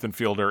that Nathan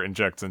Fielder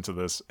injects into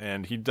this.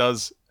 And he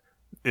does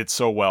it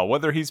so well.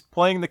 Whether he's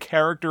playing the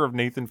character of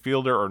Nathan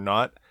Fielder or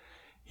not,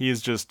 he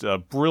is just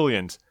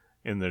brilliant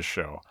in this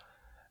show.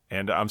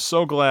 And I'm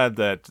so glad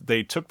that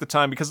they took the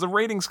time, because the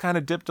ratings kind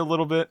of dipped a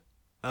little bit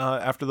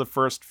after the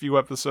first few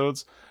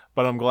episodes,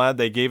 but I'm glad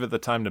they gave it the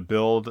time to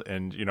build.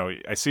 And,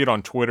 I see it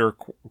on Twitter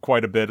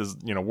quite a bit as,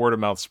 word of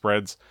mouth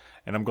spreads.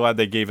 And I'm glad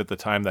they gave it the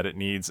time that it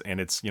needs. And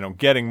it's,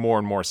 getting more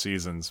and more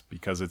seasons,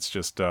 because it's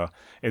just,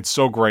 it's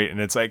so great. And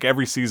it's like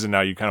every season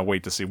now you kind of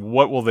wait to see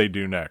what will they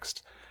do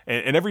next.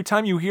 And every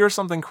time you hear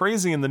something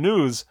crazy in the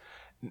news,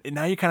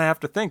 now you kind of have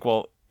to think,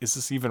 well, is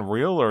this even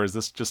real, or is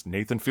this just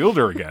Nathan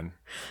Fielder again?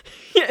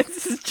 Yeah,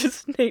 this is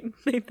just Nathan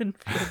Fielder.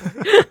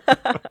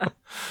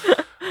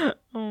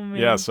 Oh, man.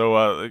 Yeah,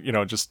 so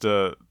just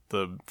the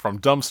from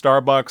dumb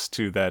Starbucks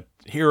to that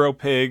hero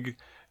pig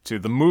to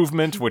the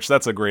movement, which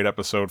that's a great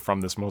episode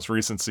from this most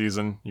recent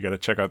season. You got to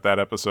check out that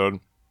episode.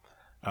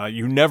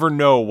 You never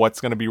know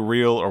what's going to be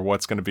real or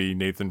what's going to be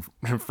Nathan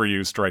for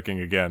you striking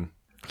again.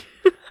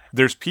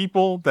 There's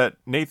people that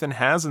Nathan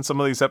has in some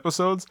of these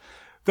episodes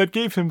that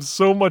gave him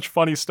so much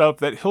funny stuff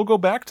that he'll go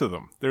back to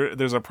them.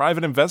 There's a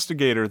private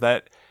investigator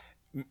that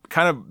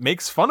kind of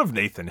makes fun of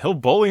Nathan. He'll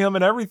bully him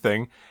and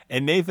everything,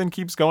 and Nathan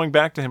keeps going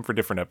back to him for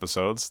different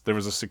episodes. There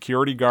was a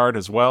security guard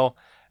as well.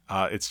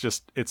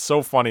 It's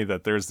so funny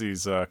that there's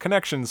these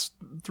connections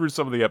through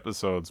some of the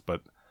episodes,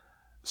 but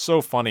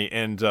so funny.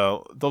 And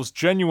those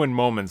genuine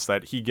moments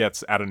that he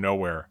gets out of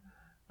nowhere,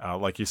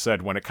 like you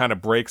said, when it kind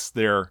of breaks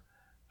their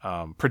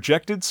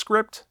projected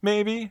script,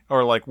 maybe,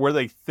 or like where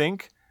they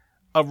think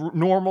a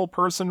normal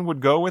person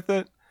would go with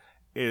it.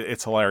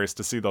 It's hilarious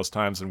to see those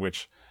times in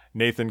which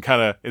Nathan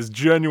kind of is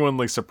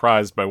genuinely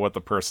surprised by what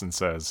the person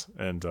says.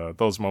 And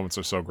those moments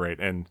are so great.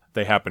 And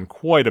they happen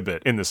quite a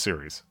bit in this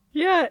series.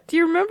 Yeah. Do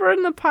you remember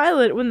in the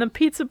pilot when the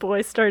pizza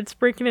boy starts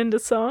breaking into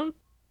song?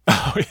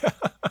 Oh, yeah.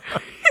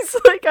 He's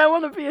like, I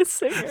want to be a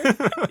singer.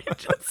 He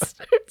just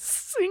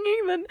starts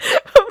singing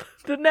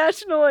the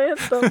national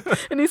anthem.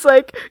 And he's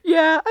like,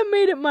 yeah, I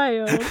made it my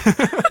own.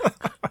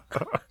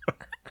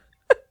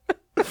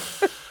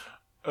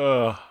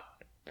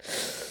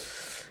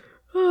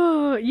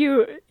 Oh,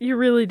 you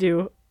really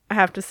do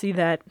have to see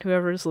that,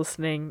 whoever's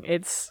listening.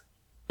 It's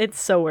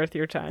so worth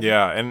your time.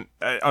 Yeah, and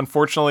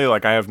unfortunately,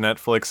 like, I have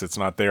Netflix, it's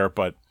not there,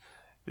 but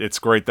it's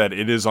great that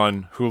it is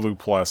on Hulu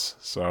Plus.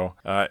 So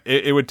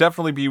it would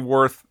definitely be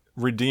worth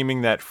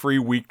redeeming that free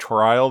week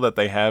trial that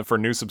they have for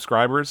new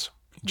subscribers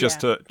just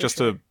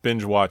to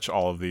binge watch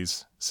all of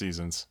these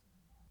seasons.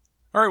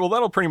 All right, well,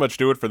 that'll pretty much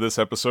do it for this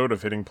episode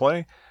of Hitting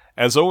Play.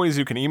 As always,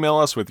 you can email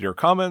us with your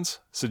comments,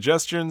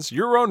 suggestions,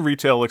 your own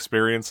retail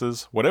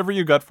experiences, whatever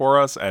you got for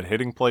us at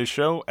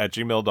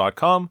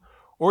hittingplayshow@gmail.com,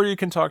 or you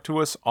can talk to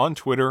us on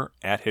Twitter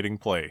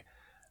 @hittingplay.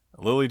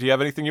 Lily, do you have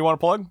anything you want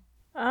to plug?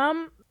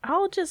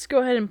 I'll just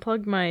go ahead and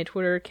plug my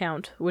Twitter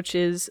account, which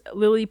is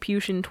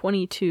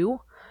LilyPution22.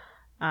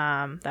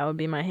 That would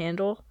be my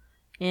handle.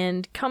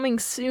 And coming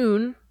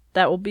soon,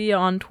 that will be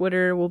on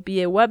Twitter, will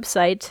be a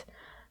website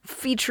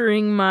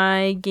featuring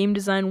my game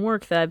design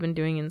work that I've been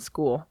doing in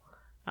school.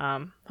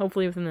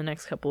 Hopefully within the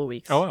next couple of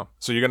weeks. Oh, wow.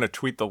 So you're going to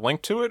tweet the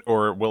link to it,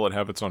 or will it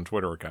have its own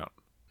Twitter account?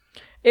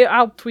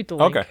 I'll tweet the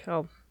link. Okay.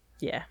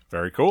 Yeah.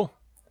 Very cool.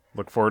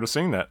 Look forward to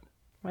seeing that.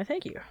 Why,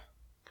 thank you.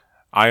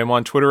 I am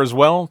on Twitter as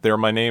well. There,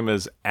 my name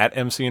is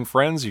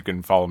 @MC&Friends. You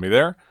can follow me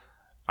there.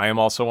 I am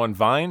also on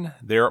Vine.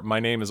 There, my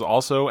name is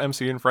also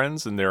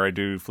MC&Friends, and there I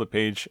do flip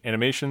page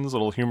animations,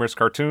 little humorous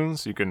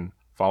cartoons. You can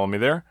follow me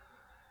there.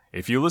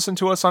 If you listen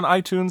to us on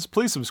iTunes,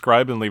 please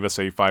subscribe and leave us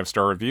a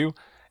 5-star review.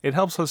 It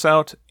helps us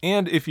out,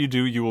 and if you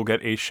do, you will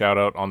get a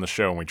shout-out on the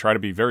show, and we try to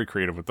be very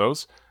creative with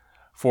those.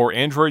 For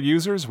Android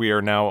users, we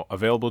are now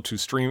available to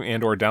stream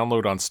and or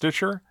download on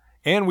Stitcher,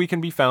 and we can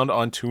be found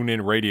on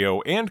TuneIn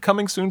Radio, and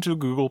coming soon to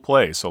Google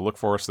Play, so look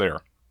for us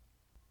there.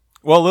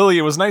 Well, Lily,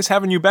 it was nice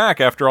having you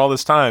back after all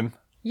this time.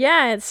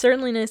 Yeah, it's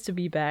certainly nice to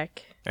be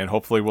back. And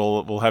hopefully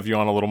we'll have you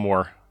on a little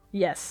more.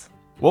 Yes.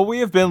 Well, we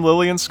have been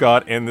Lily and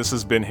Scott, and this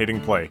has been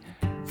Hitting Play.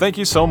 Thank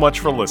you so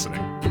much for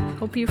listening.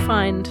 Hope you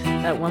find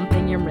that one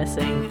thing you're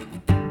missing,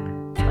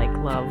 like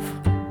love,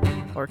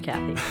 or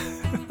Kathy.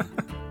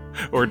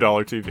 Or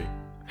Dollar TV.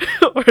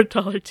 Or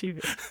 $1 TV.